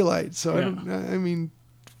broad daylight, so I mean,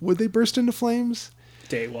 would they burst into flames?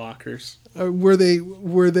 Daywalkers. Were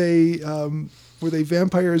they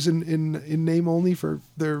vampires in name only for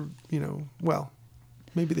their, well,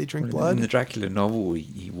 maybe they drink blood? In the Dracula novel,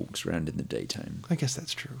 he walks around in the daytime. I guess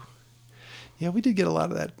that's true. Yeah, we did get a lot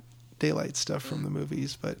of that daylight stuff from the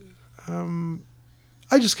movies, but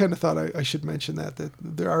I just kind of thought I should mention that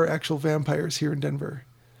there are actual vampires here in Denver.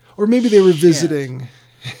 Or maybe they were visiting.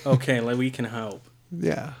 Okay, we can hope.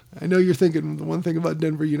 Yeah, I know you're thinking the one thing about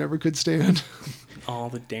Denver you never could stand. All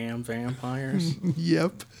the damn vampires.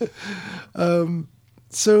 Yep.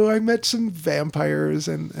 So I met some vampires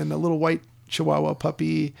and a little white Chihuahua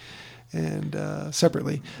puppy, and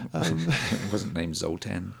separately. It wasn't named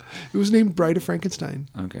Zoltan. It was named Bride of Frankenstein.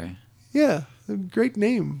 Okay. Yeah, a great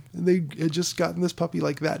name. And they had just gotten this puppy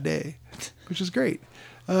like that day, which is great.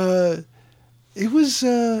 It was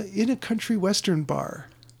in a country western bar,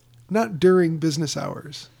 not during business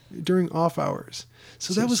hours, during off hours.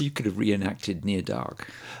 So that was. So you could have reenacted Near Dark.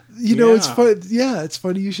 It's fun. Yeah, it's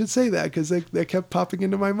funny you should say that because that kept popping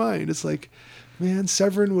into my mind. It's like, man,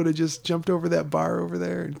 Severin would have just jumped over that bar over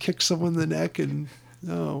there and kicked someone in the neck, and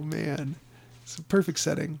oh man, it's a perfect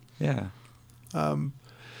setting. Yeah.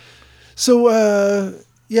 So I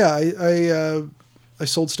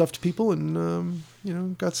sold stuff to people and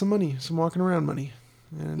got some money, some walking around money.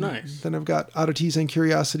 And nice. Then I've got Oddities and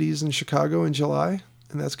Curiosities in Chicago in July,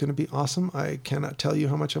 and that's going to be awesome. I cannot tell you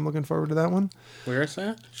how much I'm looking forward to that one. Where is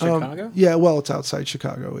that? Chicago? Yeah, well, it's outside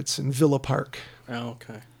Chicago. It's in Villa Park. Oh,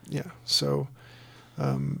 okay. Yeah, so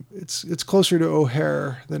it's closer to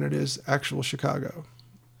O'Hare than it is actual Chicago.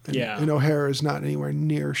 And O'Hare is not anywhere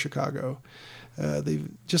near Chicago. They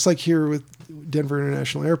just like here with Denver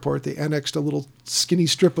International Airport, they annexed a little skinny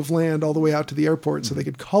strip of land all the way out to the airport so they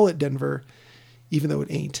could call it Denver, even though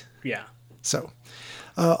it ain't. Yeah. So,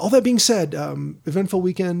 all that being said, eventful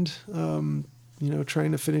weekend,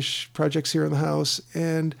 trying to finish projects here in the house,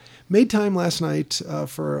 and made time last night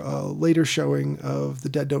for a later showing of The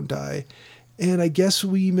Dead Don't Die. And I guess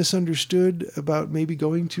we misunderstood about maybe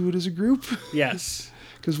going to it as a group. Yes.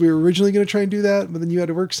 Because we were originally going to try and do that, but then you had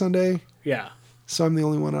to work Sunday. Yeah. So I'm the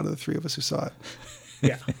only one out of the three of us who saw it.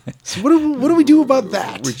 Yeah. So what do we do about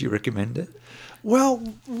that? Would you recommend it? Well,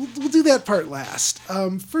 we'll do that part last.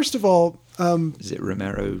 First of all... is it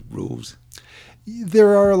Romero rules?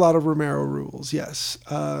 There are a lot of Romero rules, yes.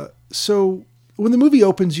 So when the movie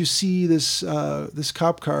opens, you see this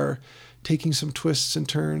cop car taking some twists and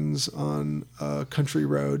turns on a country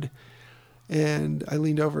road. And I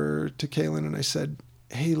leaned over to Kaylin and I said,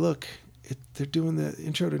 "Hey, look, they're doing the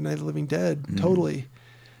intro to Night of the Living Dead, totally."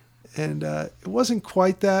 And it wasn't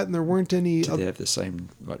quite that, and there weren't any... Did they have the same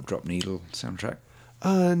Drop Needle soundtrack?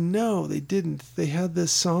 No, they didn't. They had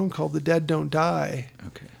this song called The Dead Don't Die.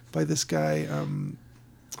 Okay. By this guy,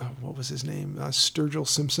 what was his name? Sturgill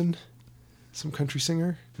Simpson, some country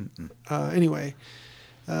singer. Anyway,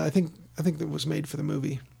 I think that was made for the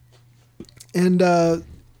movie. And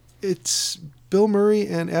it's Bill Murray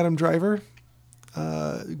and Adam Driver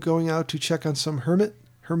going out to check on some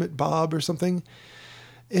Hermit Bob or something.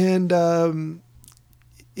 And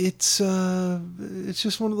it's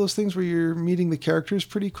just one of those things where you're meeting the characters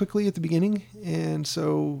pretty quickly at the beginning. And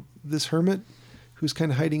so this hermit, who's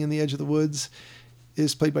kind of hiding in the edge of the woods,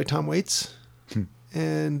 is played by Tom Waits.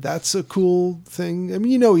 And that's a cool thing. I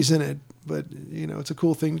mean, he's in it, but it's a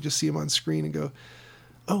cool thing to just see him on screen and go,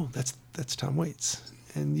 "Oh, that's Tom Waits."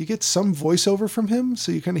 And you get some voiceover from him,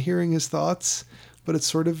 so you're kind of hearing his thoughts, but it's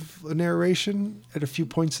sort of a narration at a few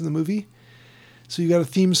points in the movie. So you got a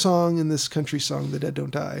theme song and this country song, The Dead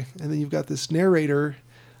Don't Die. And then you've got this narrator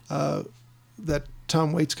that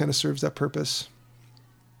Tom Waits kind of serves that purpose.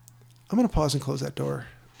 I'm going to pause and close that door.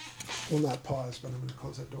 Well, not pause, but I'm going to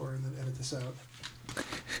close that door and then edit this out.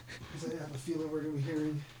 Because I have a feeling we're going to be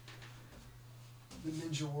hearing the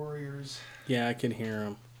Ninja Warriors. Yeah, I can hear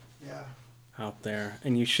them. Yeah. Out there,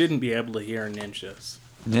 and you shouldn't be able to hear ninjas.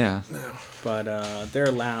 Yeah. No. But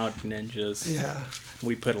they're loud ninjas. Yeah.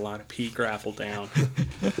 We put a lot of pea gravel down.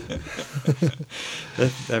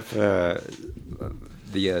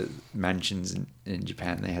 The mansions in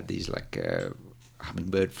Japan, they had these like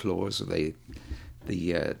hummingbird floors, where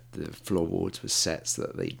the floorboards were set so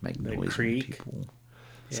that they'd make noise. Creak. People.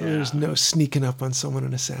 So there's no sneaking up on someone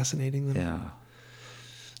and assassinating them. Yeah.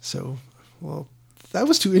 So, well, that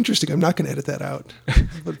was too interesting. I'm not going to edit that out.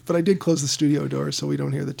 but I did close the studio door so we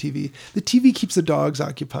don't hear the TV. The TV keeps the dogs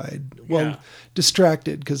occupied. Well,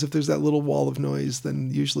 distracted, because if there's that little wall of noise,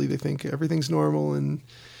 then usually they think everything's normal and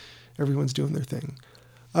everyone's doing their thing.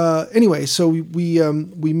 Anyway, so we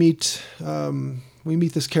meet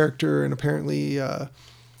this character, and apparently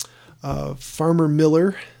Farmer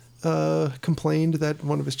Miller complained that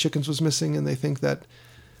one of his chickens was missing, and they think that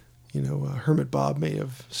Hermit Bob may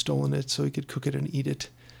have stolen it so he could cook it and eat it.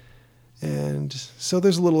 And so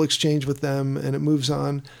there's a little exchange with them, and it moves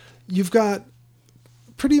on. You've got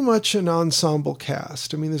pretty much an ensemble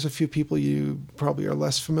cast. I mean, there's a few people you probably are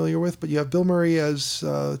less familiar with, but you have Bill Murray as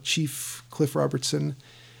Chief Cliff Robertson,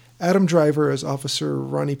 Adam Driver as Officer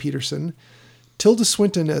Ronnie Peterson, Tilda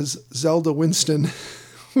Swinton as Zelda Winston,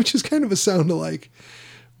 which is kind of a sound-alike,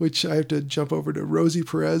 which I have to jump over to. Rosie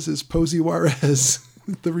Perez as Posey Juarez,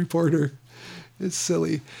 the reporter. It's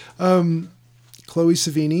silly. Chloe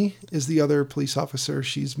Savini is the other police officer.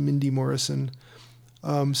 She's Mindy Morrison.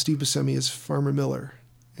 Steve Buscemi is Farmer Miller.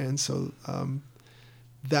 And so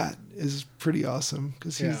that is pretty awesome,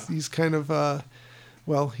 because he's kind of,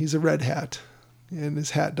 he's a red hat. And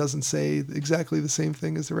his hat doesn't say exactly the same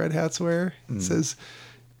thing as the red hats wear. It says,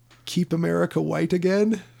 "Keep America white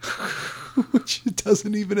again," which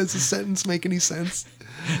doesn't even as a sentence make any sense.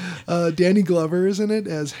 Danny Glover is in it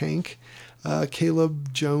as Hank.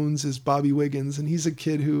 Caleb Jones is Bobby Wiggins, and he's a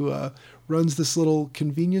kid who runs this little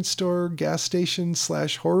convenience store, gas station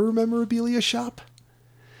 / horror memorabilia shop.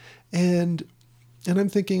 And I'm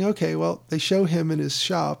thinking, okay, well, they show him in his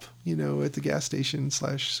shop, at the gas station /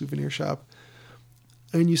 souvenir shop.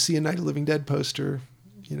 And you see a Night of the Living Dead poster,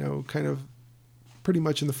 kind of pretty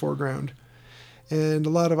much in the foreground. And a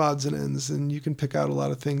lot of odds and ends, and you can pick out a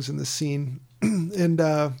lot of things in this scene. And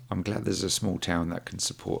I'm glad there's a small town that can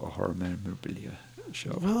support a horror memorabilia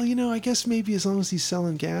shop. Well, I guess maybe as long as he's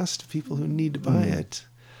selling gas to people who need to buy it.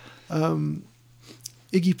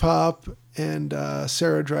 Iggy Pop and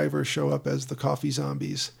Sarah Driver show up as the coffee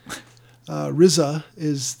zombies. RZA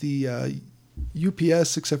is the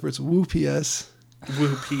UPS, except for it's WUPS.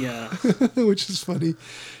 WUPS. Which is funny.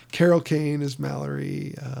 Carol Kane is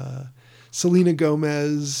Mallory. Selena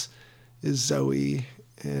Gomez is Zoe.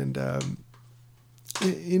 And,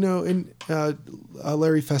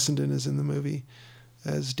 Larry Fessenden is in the movie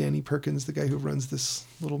as Danny Perkins, the guy who runs this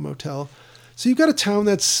little motel. So you've got a town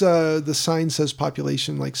that's, the sign says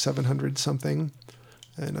population like 700 something.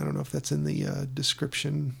 And I don't know if that's in the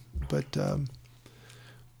description, but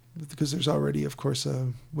because there's already, of course,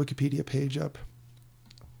 a Wikipedia page up.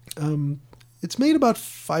 It's made about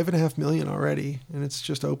 $5.5 million already, and it's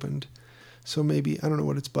just opened. So maybe, I don't know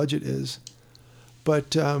what its budget is.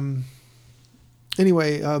 But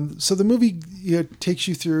anyway, so the movie takes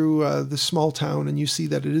you through the small town, and you see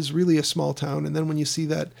that it is really a small town. And then when you see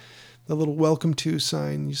the little welcome to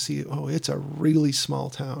sign, you see, oh, it's a really small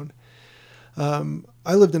town.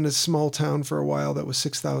 I lived in a small town for a while that was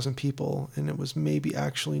 6,000 people, and it was maybe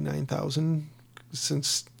actually 9,000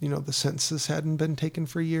 since, the census hadn't been taken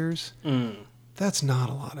for years. That's not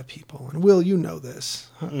a lot of people. And Will, you know this.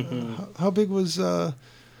 How big was the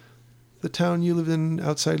town you lived in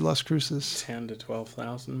outside Las Cruces? 10 to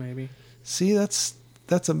 12,000 maybe. See, that's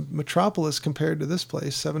a metropolis compared to this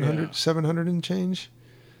place. 700 and change.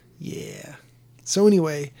 Yeah. So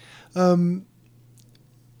anyway, the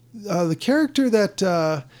character that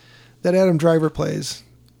Adam Driver plays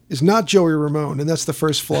is not Joey Ramone, and that's the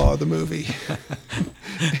first flaw of the movie.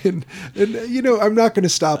 and I'm not going to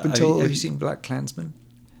stop until... Have you seen Black Klansman?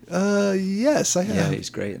 Yes, I have. Yeah, he's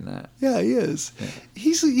great in that. Yeah, he is. Yeah.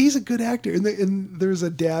 He's a good actor. And there's a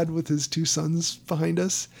dad with his two sons behind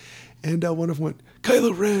us, and one of them went,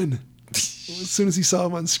 "Kylo Ren," as soon as he saw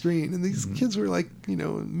him on screen. And these kids were like,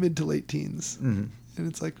 mid to late teens. And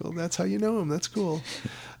it's like, well, that's how you know him. That's cool.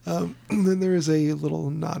 And then there is a little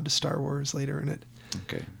nod to Star Wars later in it.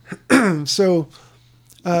 Okay. So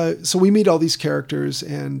we meet all these characters,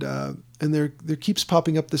 and there keeps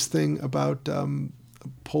popping up this thing about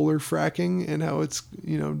polar fracking and how it's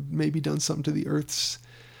maybe done something to the Earth's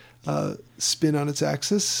spin on its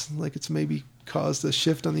axis, like it's maybe caused a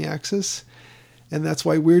shift on the axis. and that's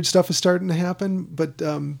why weird stuff is starting to happen. But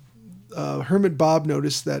Hermit Bob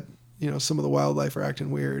noticed that, some of the wildlife are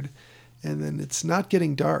acting weird, and then it's not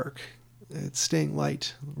getting dark. It's staying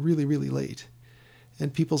light really, really late.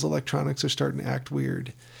 And people's electronics are starting to act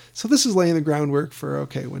weird. So this is laying the groundwork for,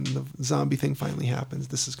 okay, when the zombie thing finally happens,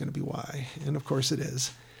 this is going to be why. And of course it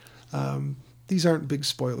is. These aren't big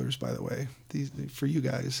spoilers, by the way, for you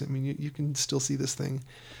guys. I mean, you can still see this thing.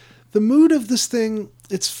 The mood of this thing,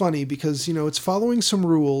 it's funny because, it's following some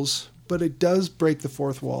rules, but it does break the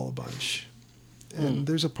fourth wall a bunch. And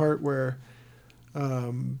there's a part where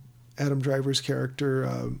Adam Driver's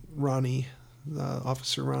character, Ronnie,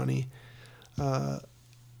 Officer Ronnie,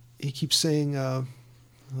 he keeps saying,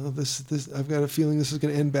 this I've got a feeling this is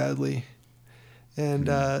going to end badly. And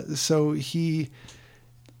so he,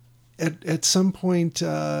 at some point,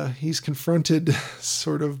 he's confronted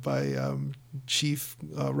sort of by Chief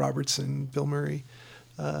Robertson, Bill Murray.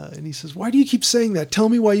 And he says, "Why do you keep saying that? Tell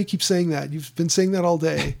me why you keep saying that. You've been saying that all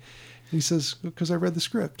day." And he says, "Because I read the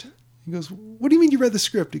script." He goes, "What do you mean you read the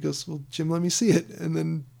script?" He goes, "Well, Jim, let me see it." And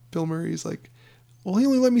then Bill Murray's like, "Well, he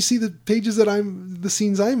only let me see the pages the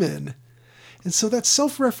scenes I'm in." And so that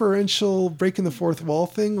self-referential breaking the fourth wall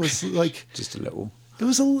thing was like just a little.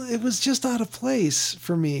 It was just out of place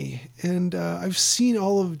for me. And I've seen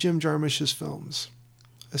all of Jim Jarmusch's films,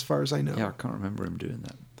 as far as I know. Yeah, I can't remember him doing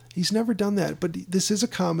that. He's never done that, but this is a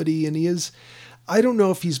comedy, and I don't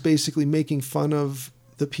know if he's basically making fun of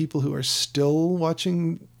the people who are still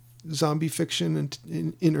watching zombie fiction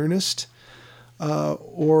in earnest,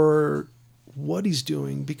 or what he's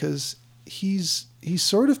doing, because he's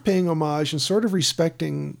sort of paying homage and sort of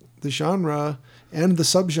respecting the genre and the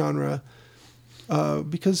subgenre,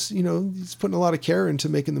 because he's putting a lot of care into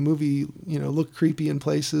making the movie look creepy in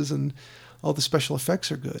places, and all the special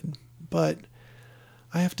effects are good. But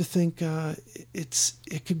I have to think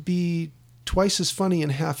it could be twice as funny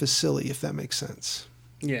and half as silly, if that makes sense.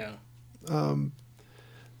 Yeah.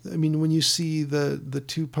 I mean, when you see the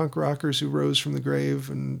two punk rockers who rose from the grave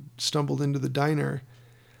and stumbled into the diner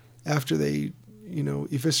after they,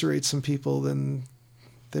 eviscerate some people, then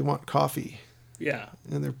they want coffee. Yeah.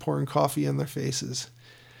 And they're pouring coffee on their faces.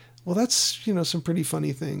 Well, that's, some pretty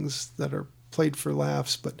funny things that are played for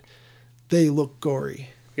laughs, but they look gory.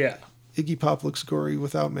 Yeah. Iggy Pop looks gory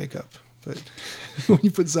without makeup, but when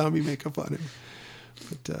you put zombie makeup on him.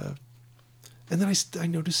 But, and then I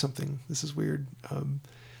noticed something. This is weird.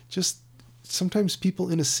 Just sometimes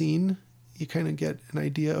people in a scene, you kind of get an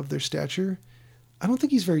idea of their stature. I don't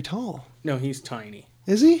think he's very tall. No, he's tiny.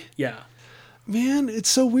 Is he? Yeah. Man, it's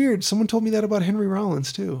so weird. Someone told me that about Henry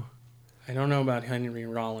Rollins, too. I don't know about Henry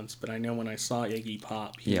Rollins, but I know when I saw Iggy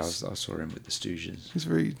Pop. I saw him with the Stooges. He's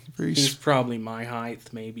very, very... He's probably my height,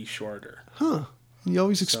 maybe shorter. Huh. You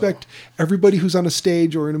always expect everybody who's on a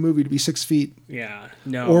stage or in a movie to be 6 feet. Yeah,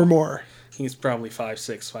 no. Or more. He's probably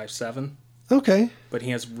 5'6", 5'7". Okay. But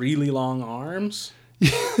he has really long arms.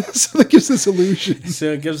 So that gives this illusion.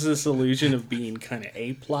 So it gives this illusion of being kind of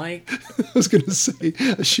ape-like. I was going to say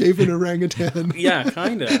a shaven orangutan. Yeah,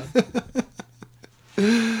 kind of.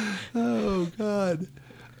 Oh, God.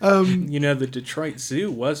 The Detroit Zoo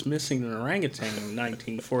was missing an orangutan in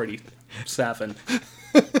 1947.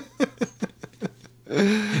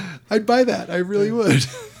 I'd buy that. I really would.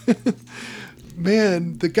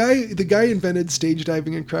 Man, the guy invented stage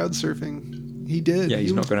diving and crowd surfing. He did. Yeah,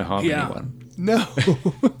 he's not going to harm anyone. No,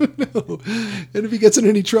 no. And if he gets in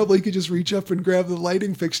any trouble, he could just reach up and grab the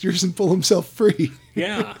lighting fixtures and pull himself free.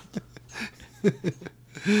 Yeah.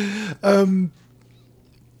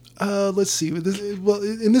 Let's see. Well,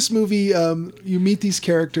 in this movie, you meet these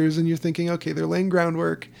characters and you're thinking, okay, they're laying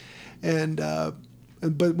groundwork, but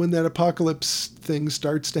when that apocalypse thing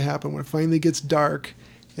starts to happen, when it finally gets dark,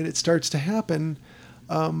 and it starts to happen,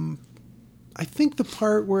 I think the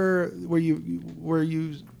part where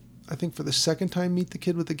you I think for the second time meet the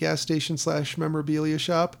kid with the gas station / memorabilia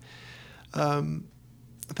shop. I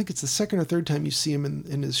think it's the second or third time you see him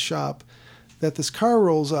in his shop, that this car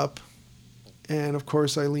rolls up, and of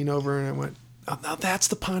course I lean over and I went, "Oh, now that's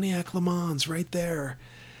the Pontiac Le Mans right there,"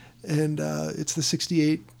 and it's the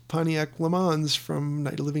 '68 Pontiac Le Mans from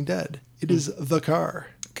Night of the Living Dead. It is the car.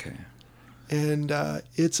 Okay. And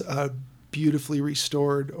it's a beautifully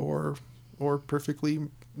restored or perfectly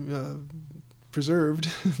preserved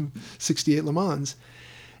 '68 Le Mans,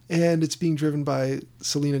 and it's being driven by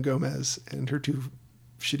Selena Gomez and her two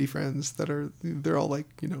shitty friends they're all like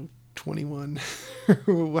 21,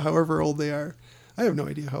 however old they are. I have no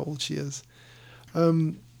idea how old she is.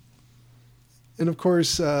 And of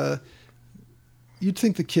course, you'd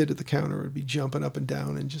think the kid at the counter would be jumping up and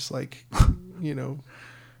down and just like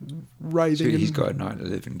writhing. So he's got a Night of the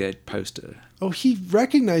Living Dead poster. Oh, he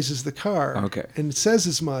recognizes the car. Okay. And says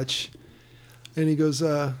as much. And he goes,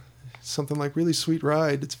 something like, really sweet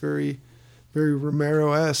ride. It's very, very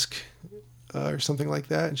Romero-esque, or something like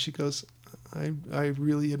that. And she goes, I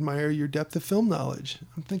really admire your depth of film knowledge.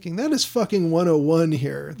 I'm thinking, that is fucking 101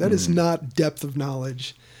 here. That is not depth of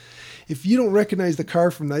knowledge. If you don't recognize the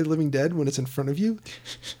car from Night of the Living Dead when it's in front of you,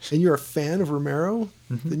 and you're a fan of Romero,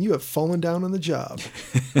 then you have fallen down on the job.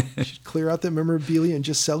 You should clear out that memorabilia and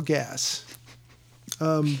just sell gas.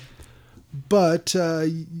 But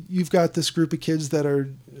you've got this group of kids that are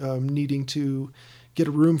needing to get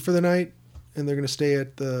a room for the night, and they're going to stay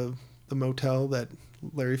at the motel that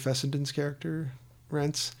Larry Fessenden's character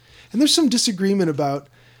rents. And there's some disagreement about,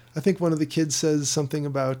 I think one of the kids says something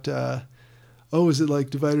about, is it like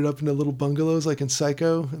divided up into little bungalows like in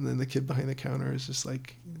Psycho? And then the kid behind the counter is just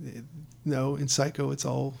like, no, in Psycho it's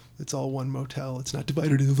all one motel. It's not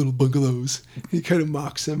divided into little bungalows. He kind of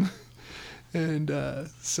mocks him. And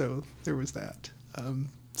so there was that.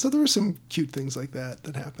 So there were some cute things like that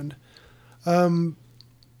happened.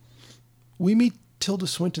 We meet Tilda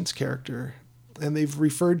Swinton's character, and they've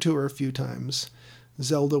referred to her a few times.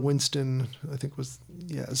 Zelda Winston, I think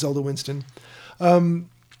Zelda Winston.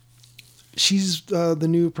 She's the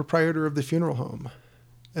new proprietor of the funeral home.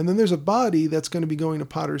 And then there's a body that's going to be going to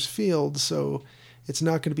Potter's Field, so it's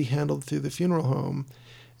not going to be handled through the funeral home.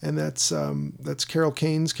 And that's Carol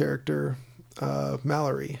Kane's character,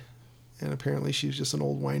 Mallory. And apparently she's just an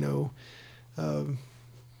old wino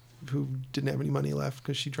who didn't have any money left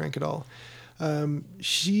because she drank it all.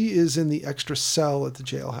 She is in the extra cell at the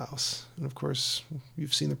jailhouse. And of course,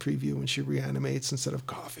 you've seen the preview when she reanimates instead of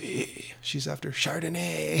coffee. She's after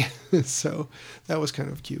Chardonnay. So that was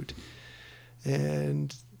kind of cute.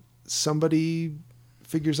 And somebody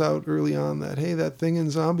figures out early on that, hey, that thing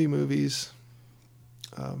in zombie movies.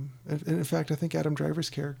 And in fact, I think Adam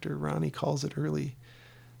Driver's character, Ronnie, calls it early.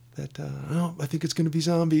 That, I think it's going to be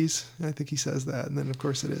zombies. I think he says that. And then, of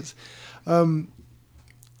course, it is.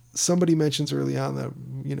 Somebody mentions early on that,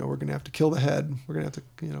 we're going to have to kill the head. We're going to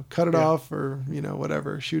have to, cut it off or,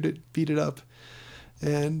 whatever, shoot it, beat it up.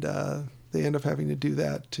 And they end up having to do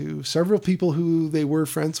that to several people who they were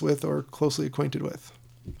friends with or closely acquainted with.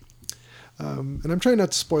 And I'm trying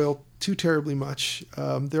not to spoil too terribly much.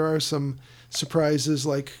 There are some surprises,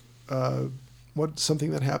 like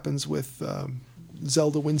something that happens with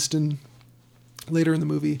Zelda Winston later in the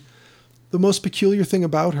movie. The most peculiar thing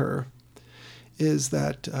about her is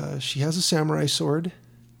that she has a samurai sword,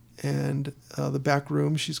 and the back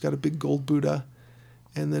room, she's got a big gold Buddha,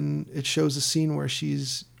 and then it shows a scene where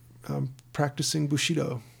she's practicing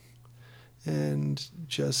Bushido, and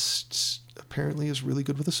just apparently is really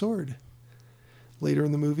good with a sword. Later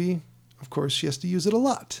in the movie, of course, she has to use it a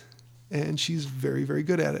lot, and she's very, very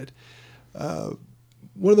good at it.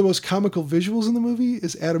 One of the most comical visuals in the movie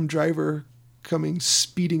is Adam Driver coming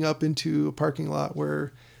speeding up into a parking lot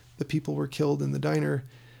where the people were killed in the diner,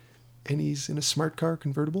 and he's in a smart car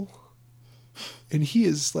convertible, and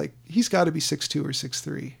he's got to be 6'2" or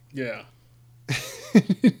 6'3". Yeah.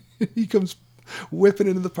 He comes whipping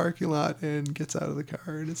into the parking lot and gets out of the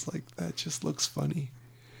car, and it's like, that just looks funny.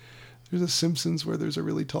 There's a Simpsons where there's a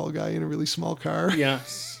really tall guy in a really small car.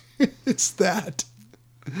 Yes. It's that.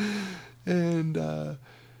 And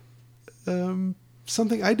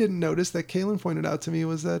something I didn't notice that Kaylin pointed out to me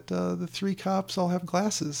was that the three cops all have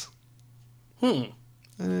glasses.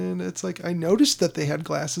 And it's like, I noticed that they had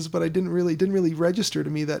glasses, but I didn't really register to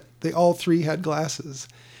me that they all three had glasses.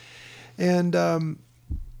 And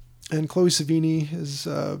Chloe Savini is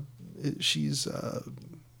she's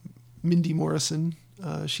Mindy Morrison.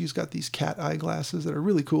 She's got these cat eye glasses that are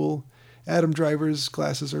really cool. Adam Driver's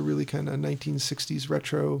glasses are really kind of 1960s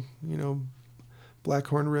retro, black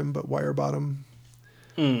horn rim but wire bottom.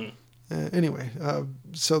 Anyway,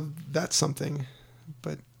 so that's something.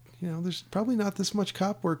 But there's probably not this much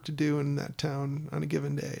cop work to do in that town on a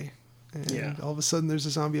given day. And all of a sudden there's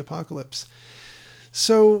a zombie apocalypse.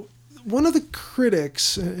 So one of the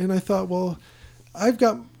critics, and I thought, well, I've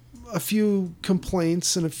got a few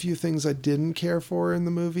complaints and a few things I didn't care for in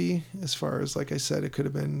the movie, as far as, like I said, it could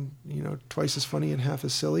have been, twice as funny and half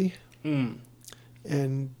as silly.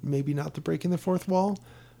 And maybe not the breaking the fourth wall.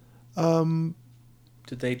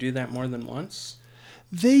 Did they do that more than once?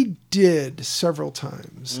 They did several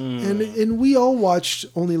times. And we all watched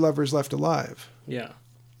Only Lovers Left Alive. Yeah.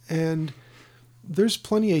 And there's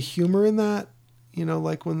plenty of humor in that.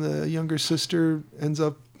 Like when the younger sister ends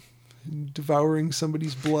up devouring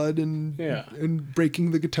somebody's blood and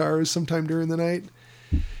breaking the guitars sometime during the night.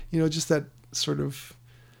 Just that sort of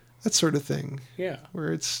thing. Yeah.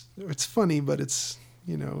 Where it's funny, but it's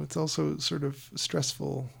You know, it's also sort of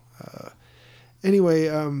stressful. Anyway,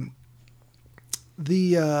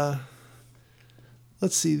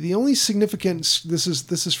 let's see. The only significant. This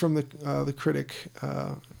is from the critic.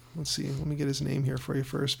 Let's see. Let me get his name here for you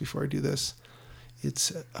first before I do this.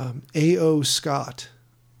 It's A.O. Scott.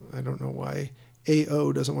 I don't know why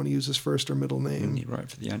A.O. doesn't want to use his first or middle name. Didn't he write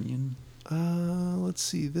for The Onion? Let's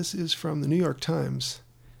see. This is from the New York Times.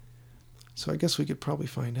 So I guess we could probably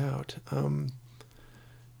find out.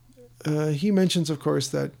 He mentions, of course,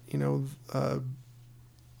 that, you know,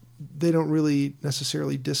 they don't really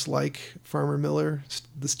necessarily dislike Farmer Miller,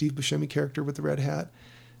 the Steve Buscemi character with the red hat.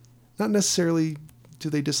 Not necessarily do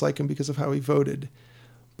they dislike him because of how he voted,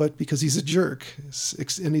 but because he's a jerk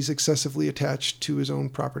and he's excessively attached to his own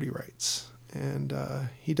property rights. And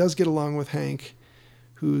he does get along with Hank,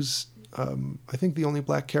 who's, I think, the only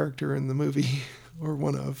black character in the movie, or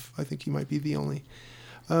one of. I think he might be the only.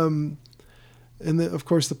 And of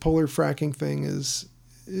course, the polar fracking thing is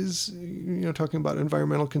talking about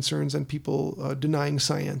environmental concerns and people denying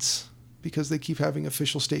science because they keep having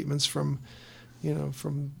official statements from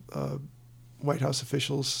White House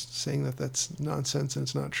officials saying that that's nonsense and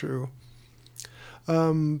it's not true.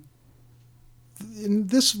 And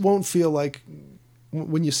this won't feel like,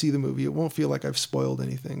 when you see the movie, it won't feel like I've spoiled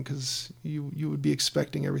anything because you would be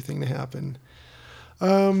expecting everything to happen.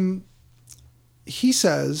 He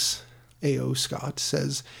says, A.O. Scott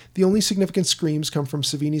says, the only significant screams come from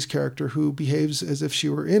Savini's character, who behaves as if she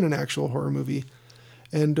were in an actual horror movie.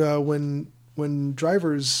 And when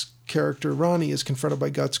Driver's character, Ronnie, is confronted by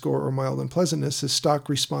guts, gore, or mild unpleasantness, his stock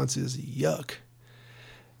response is, yuck.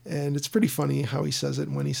 And it's pretty funny how he says it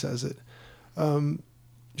and when he says it.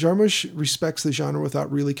 Jarmusch respects the genre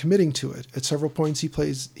without really committing to it. At several points, he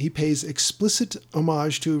pays explicit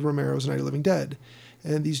homage to Romero's Night of the Living Dead,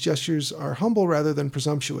 and these gestures are humble rather than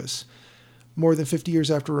presumptuous. More than 50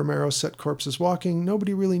 years after Romero set Corpses Walking,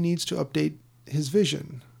 nobody really needs to update his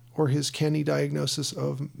vision or his canny diagnosis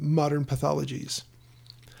of modern pathologies.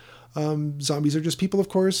 Zombies are just people, of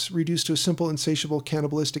course, reduced to a simple, insatiable,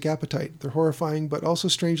 cannibalistic appetite. They're horrifying, but also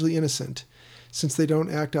strangely innocent, since they don't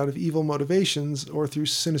act out of evil motivations or through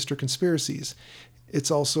sinister conspiracies. It's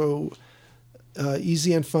also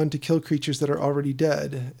easy and fun to kill creatures that are already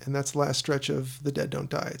dead, and that's the last stretch of The Dead Don't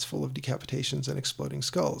Die. It's full of decapitations and exploding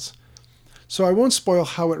skulls. So I won't spoil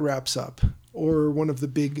how it wraps up, or one of the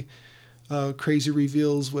big crazy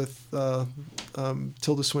reveals with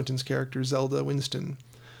Tilda Swinton's character, Zelda Winston,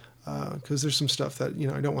 because there's some stuff that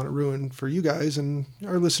I don't want to ruin for you guys, and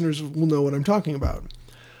our listeners will know what I'm talking about.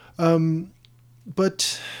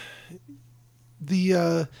 But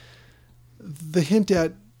the hint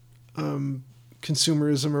at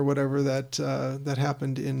consumerism or whatever that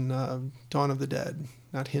happened in Dawn of the Dead,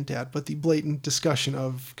 not hint at, but the blatant discussion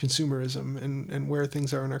of consumerism and where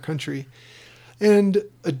things are in our country, and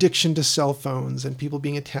addiction to cell phones and people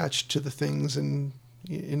being attached to the things in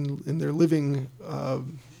their living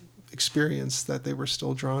experience that they were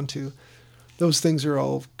still drawn to. Those things are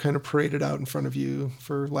all kind of paraded out in front of you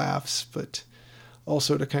for laughs, but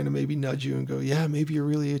also to kind of maybe nudge you and go, yeah, maybe you're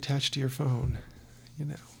really attached to your phone.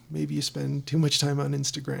 Maybe you spend too much time on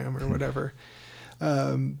Instagram or whatever.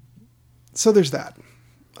 So there's that.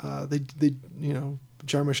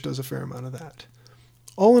 Jarmusch does a fair amount of that.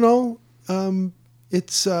 All in all,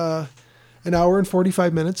 it's an hour and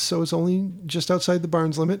 45 minutes, so it's only just outside the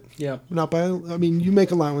Barnes limit. Yeah. You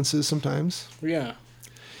make allowances sometimes. Yeah.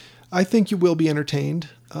 I think you will be entertained.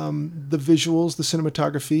 The visuals, the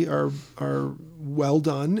cinematography are well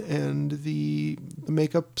done, and the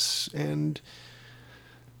makeups and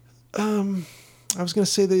I was going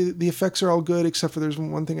to say the effects are all good, except for there's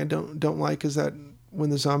one thing I don't like is that when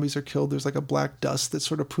the zombies are killed, there's like a black dust that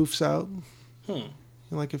sort of poofs out.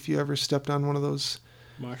 Like if you ever stepped on one of those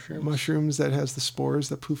mushrooms that has the spores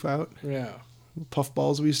that poof out. Yeah.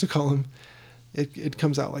 Puffballs, we used to call them. It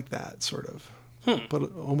comes out like that, sort of.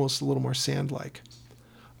 But almost a little more sand-like.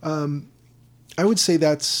 I would say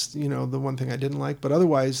that's, the one thing I didn't like, but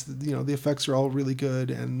otherwise, the effects are all really good,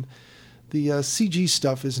 and the CG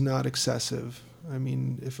stuff is not excessive. I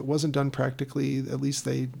mean, if it wasn't done practically, at least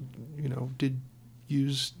they, did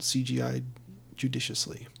use CGI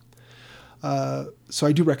judiciously. So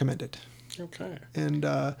I do recommend it. Okay. And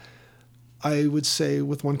I would say,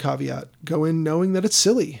 with one caveat, go in knowing that it's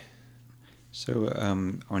silly. So,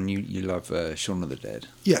 you love Shaun of the Dead?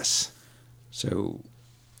 Yes. So,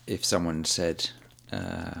 if someone said,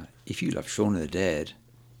 if you love Shaun of the Dead,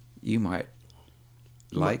 you might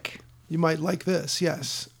like... You might like this,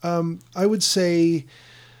 yes. I would say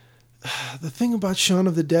the thing about Shaun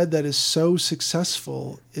of the Dead that is so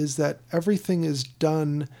successful is that everything is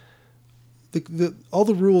done all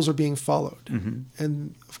the rules are being followed. Mm-hmm.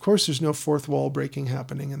 And of course there's no fourth wall breaking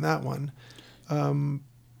happening in that one.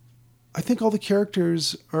 I think all the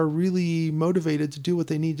characters are really motivated to do what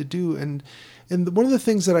they need to do. And one of the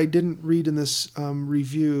things that I didn't read in this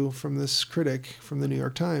review from this critic from the New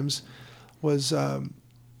York Times was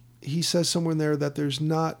he says somewhere in there that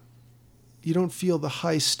you don't feel the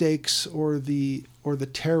high stakes or the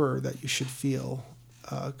terror that you should feel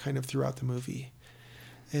kind of throughout the movie.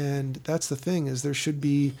 And that's the thing, is there should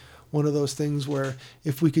be one of those things where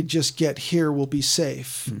if we could just get here, we'll be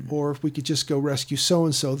safe. Or if we could just go rescue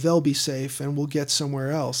so-and-so, they'll be safe and we'll get somewhere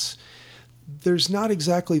else. There's not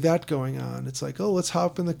exactly that going on. It's like, oh, let's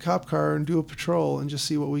hop in the cop car and do a patrol and just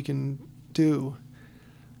see what we can do.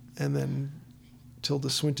 And then Tilda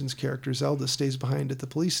Swinton's character, Zelda, stays behind at the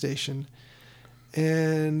police station.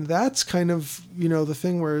 And that's kind of, the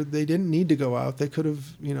thing where they didn't need to go out. They could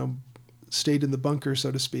have, stayed in the bunker, so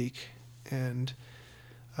to speak. And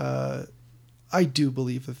I do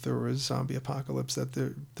believe that there was zombie apocalypse,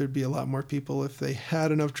 that there'd be a lot more people if they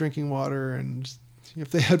had enough drinking water, and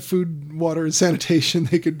if they had food, water, and sanitation,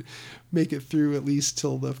 they could make it through at least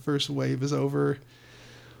till the first wave is over,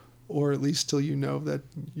 or at least till that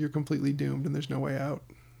you're completely doomed and there's no way out.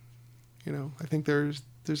 I think there's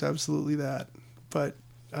absolutely that. But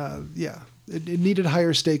it needed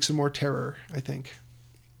higher stakes and more terror, I think.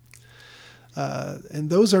 And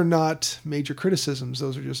those are not major criticisms.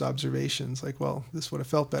 Those are just observations. Like, well, this would have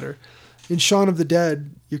felt better. In Shaun of the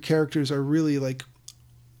Dead, your characters are really like,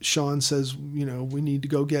 Shaun says, we need to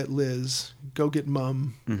go get Liz, go get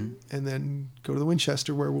Mum, and then go to the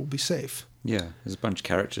Winchester where we'll be safe. Yeah, there's a bunch of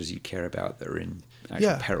characters you care about that are in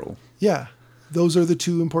actual peril. Yeah, those are the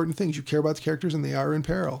two important things. You care about the characters and they are in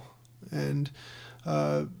peril. And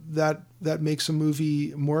that makes a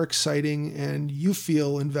movie more exciting and you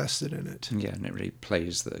feel invested in it. Yeah, and it really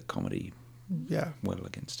plays the comedy well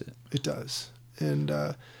against it. It does. And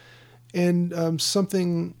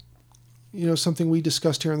something we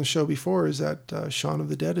discussed here on the show before is that Shaun of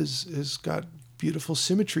the Dead is got beautiful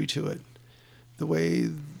symmetry to it. The way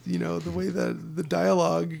that the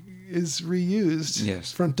dialogue is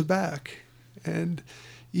reused front to back. And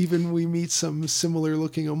even we meet some similar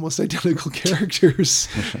looking, almost identical characters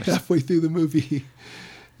halfway through the movie.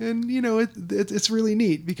 And, it's really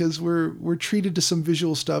neat because we're treated to some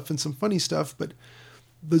visual stuff and some funny stuff, but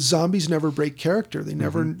the zombies never break character. They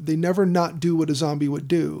never not do what a zombie would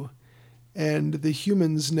do. And the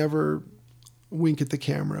humans never wink at the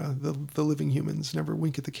camera. The living humans never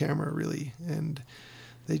wink at the camera, really. And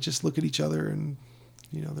they just look at each other and,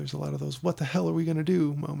 there's a lot of those, what the hell are we going to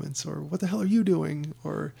do moments, or what the hell are you doing?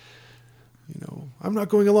 Or, I'm not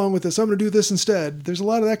going along with this. I'm going to do this instead. There's a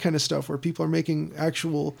lot of that kind of stuff where people are making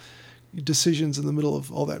actual decisions in the middle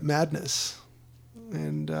of all that madness.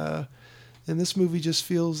 And this movie just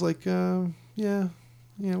feels like,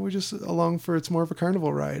 we're just along for, it's more of a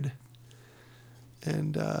carnival ride.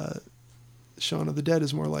 And Shaun of the Dead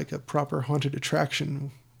is more like a proper haunted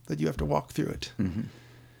attraction that you have to walk through it. Mm-hmm.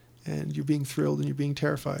 And you're being thrilled and you're being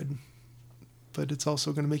terrified. But it's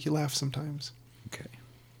also going to make you laugh sometimes. Okay.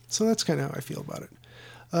 So that's kind of how I feel about it.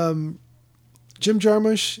 Jim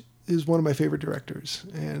Jarmusch is one of my favorite directors.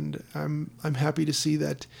 And I'm happy to see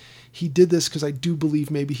that he did this, because I do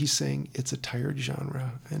believe maybe he's saying it's a tired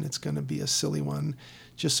genre and it's going to be a silly one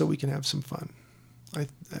just so we can have some fun.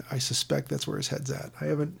 I suspect that's where his head's at. I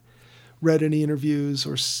haven't read any interviews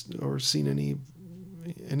or seen any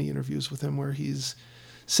interviews with him where he's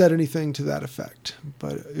said anything to that effect.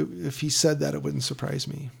 But if he said that, it wouldn't surprise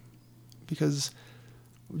me, because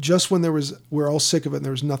just when we're all sick of it and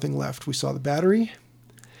there was nothing left, we saw The Battery,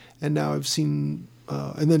 and now I've seen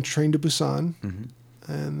and then Train to Busan,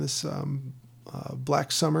 and this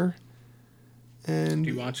Black Summer. And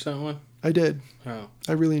did you watch that one? I did. Oh,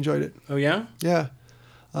 I really enjoyed it. Oh yeah? Yeah.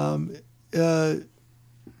 The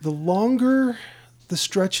longer the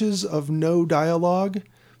stretches of no dialogue,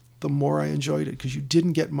 the more I enjoyed it, because you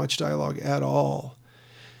didn't get much dialogue at all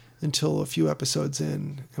until a few episodes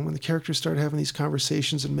in. And when the characters started having these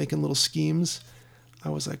conversations and making little schemes, I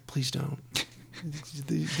was like, please don't.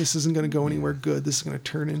 This isn't going to go anywhere good. This is going to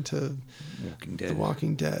turn into The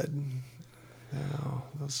Walking Dead. No,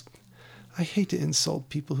 I hate to insult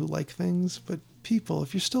people who like things, but people,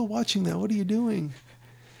 if you're still watching that, what are you doing?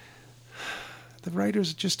 The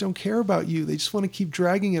writers just don't care about you. They just want to keep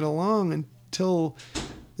dragging it along until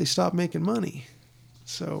they stop making money.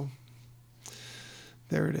 So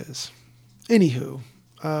there it is. Anywho,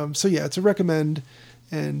 so yeah, it's a recommend,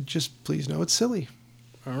 and just please know it's silly.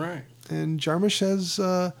 All right. And Jarmusch has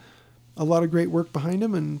a lot of great work behind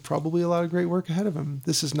him, and probably a lot of great work ahead of him.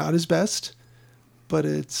 This is not his best, but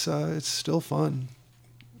it's still fun.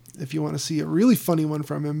 If you want to see a really funny one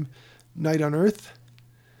from him, Night on Earth.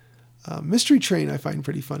 Mystery Train I find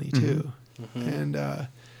pretty funny too. And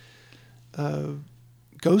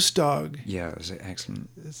Ghost Dog. Yeah, it was excellent.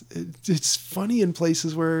 It's funny in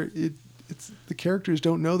places where it's the characters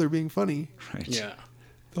don't know they're being funny. Right. Yeah.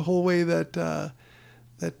 The whole way that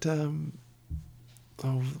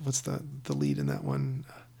what's the lead in that one?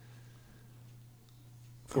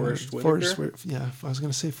 Forrest Whitaker? Yeah, I was going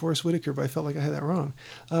to say Forrest Whitaker, but I felt like I had that wrong.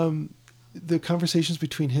 The conversations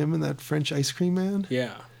between him and that French ice cream man.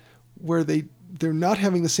 Yeah. Where they're not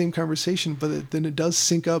having the same conversation, but then it does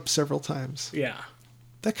sync up several times. Yeah.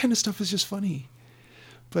 That kind of stuff is just funny.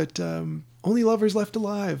 But Only Lovers Left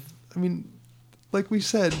Alive. I mean, like we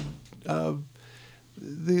said,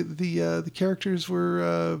 the characters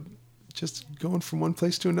were just going from one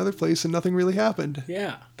place to another place and nothing really happened.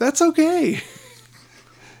 Yeah. That's okay.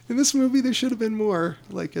 In this movie, there should have been more,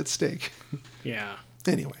 like, at stake. Yeah.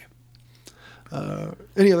 Anyway.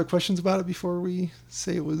 Any other questions about it before we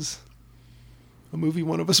say it was a movie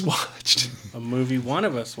one of us watched? A movie one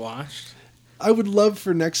of us watched. I would love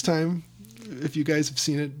for next time, if you guys have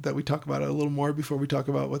seen it, that we talk about it a little more before we talk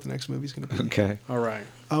about what the next movie's going to be. Okay. All right.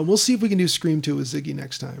 We'll see if we can do Scream 2 with Ziggy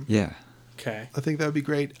next time. Yeah. Okay. I think that would be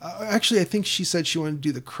great. Actually, I think she said she wanted to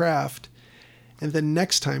do The Craft, and then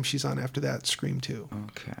next time she's on after that, Scream 2.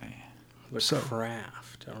 Okay. The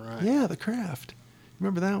Craft. All right. Yeah, The Craft.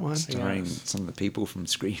 Remember that one? Starring some of the people from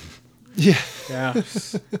Scream. Yeah. Yeah.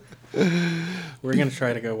 We're going to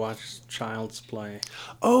try to go watch Child's Play.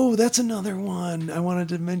 Oh, that's another one I wanted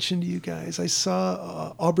to mention to you guys. I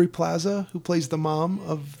saw Aubrey Plaza, who plays the mom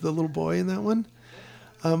of the little boy in that one.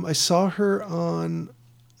 I saw her on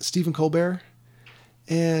Stephen Colbert,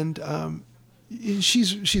 and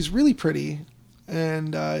she's really pretty,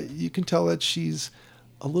 and you can tell that she's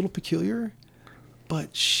a little peculiar, but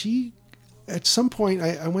at some point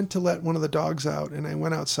I went to let one of the dogs out, and I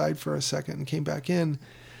went outside for a second and came back in,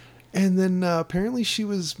 and then apparently she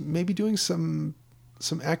was maybe doing some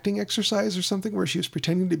acting exercise or something where she was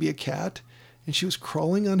pretending to be a cat, and she was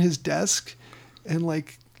crawling on his desk and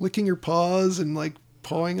like licking her paws and like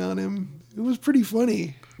pawing on him. It was pretty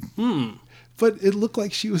funny. But it looked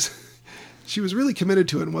like she was really committed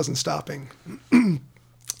to it and wasn't stopping.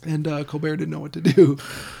 And Colbert didn't know what to do.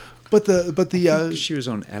 But the she was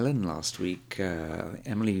on Ellen last week.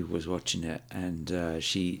 Emily was watching it, and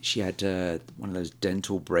she had one of those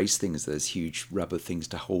dental brace things, those huge rubber things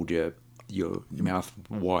to hold your mouth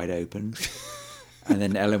wide open. And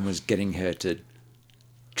then Ellen was getting her to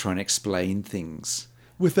try and explain things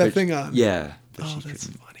with that thing on. Yeah, but she that's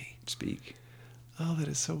couldn't funny. Speak. Oh, that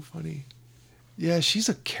is so funny. Yeah, she's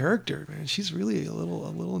a character, man. She's really a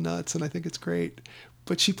little nuts, and I think it's great.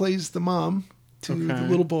 But she plays the mom to the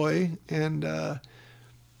little boy, and the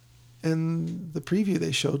preview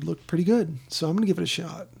they showed looked pretty good. So I'm gonna give it a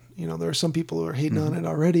shot. You know, there are some people who are hating on it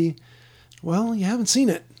already. Well, you haven't seen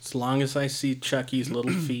it. As long as I see Chucky's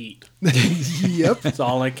little feet. Yep. That's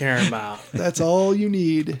all I care about. That's all you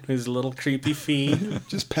need. His little creepy feet.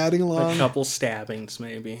 Just padding along. A couple stabbings,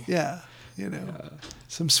 maybe. Yeah. You know,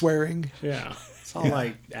 some swearing. Yeah. That's all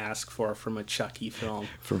I ask for from a Chucky film.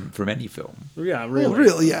 From any film. Yeah, really. Well,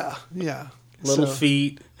 really, yeah. Yeah. Little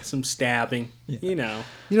feet, some stabbing, you know.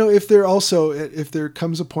 You know, if there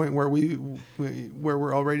comes a point where where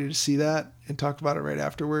we're all ready to see that and talk about it right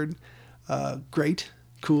afterward, great,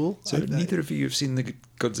 cool. So neither of you have seen the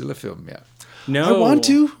Godzilla film yet? No. I want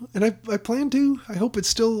to, and I plan to. I hope it's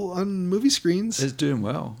still on movie screens. It's doing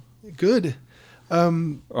well. Good.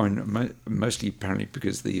 Mostly apparently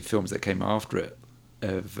because the films that came after it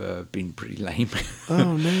have been pretty lame.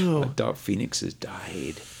 Oh no! Dark Phoenix has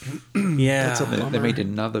died. Yeah, that's a bummer. They made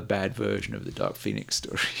another bad version of the Dark Phoenix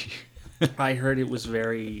story. I heard it was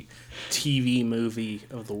very TV movie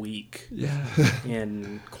of the week. Yeah,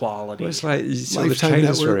 in quality. Well, it's like you saw Lifetime the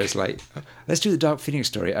trailers Network. for it. It's like, let's do the Dark Phoenix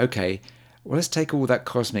story. Okay, well, let's take all that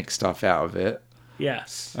cosmic stuff out of it.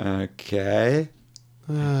 Yes. Okay.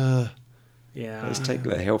 Yeah. Let's take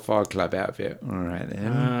the Hellfire Club out of it. All right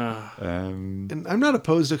then. And I'm not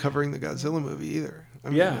opposed to covering the Godzilla movie either. I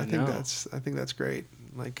mean, Yeah, I think that's great.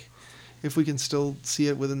 Like, if we can still see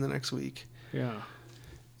it within the next week. Yeah.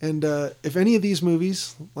 And if any of these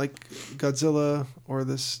movies, like Godzilla or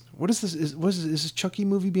this, what is this? Is this Chucky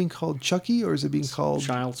movie being called Chucky, or is it being called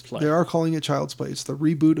Child's Play? They are calling it Child's Play. It's the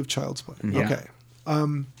reboot of Child's Play. Yeah.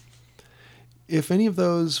 Okay. If any of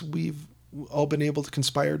those we've all been able to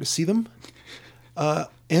conspire to see them,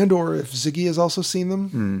 and or if Ziggy has also seen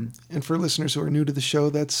them, and for listeners who are new to the show,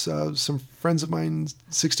 that's some friends of mine's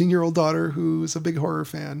 16-year-old daughter who is a big horror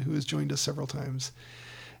fan who has joined us several times,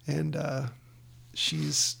 and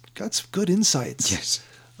she's got some good insights. Yes.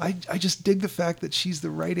 I just dig the fact that she's the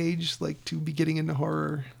right age, like, to be getting into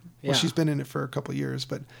horror. Well, Yeah. she's been in it for a couple of years,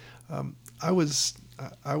 but I was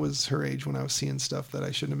her age when I was seeing stuff that I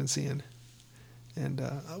shouldn't have been seeing. And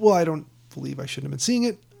well, I don't believe I shouldn't have been seeing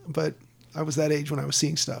it, but I was that age when I was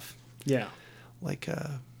seeing stuff Yeah. like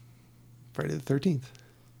Friday the 13th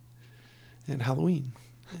and Halloween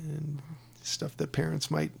and stuff that parents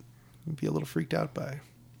might be a little freaked out by.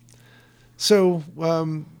 So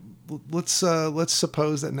let's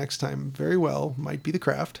suppose that next time very well might be The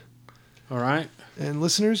Craft. All right. And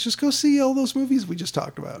listeners, just go see all those movies we just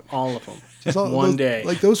talked about. All of them. Just all One those, day.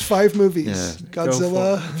 like those 5 movies. Yeah.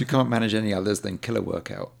 Godzilla, If you can't manage any others, then Killer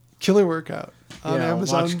Workout. Killer Workout on Yeah,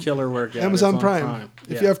 Amazon. watch Killer Workout. Amazon It's on Prime.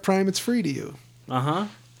 If Yeah. you have Prime, it's free to you. Uh-huh.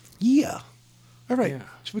 Yeah. All right. Yeah.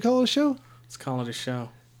 Should we call it a show? Let's call it a show.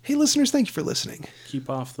 Hey, listeners, thank you for listening. Keep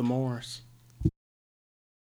off the moors.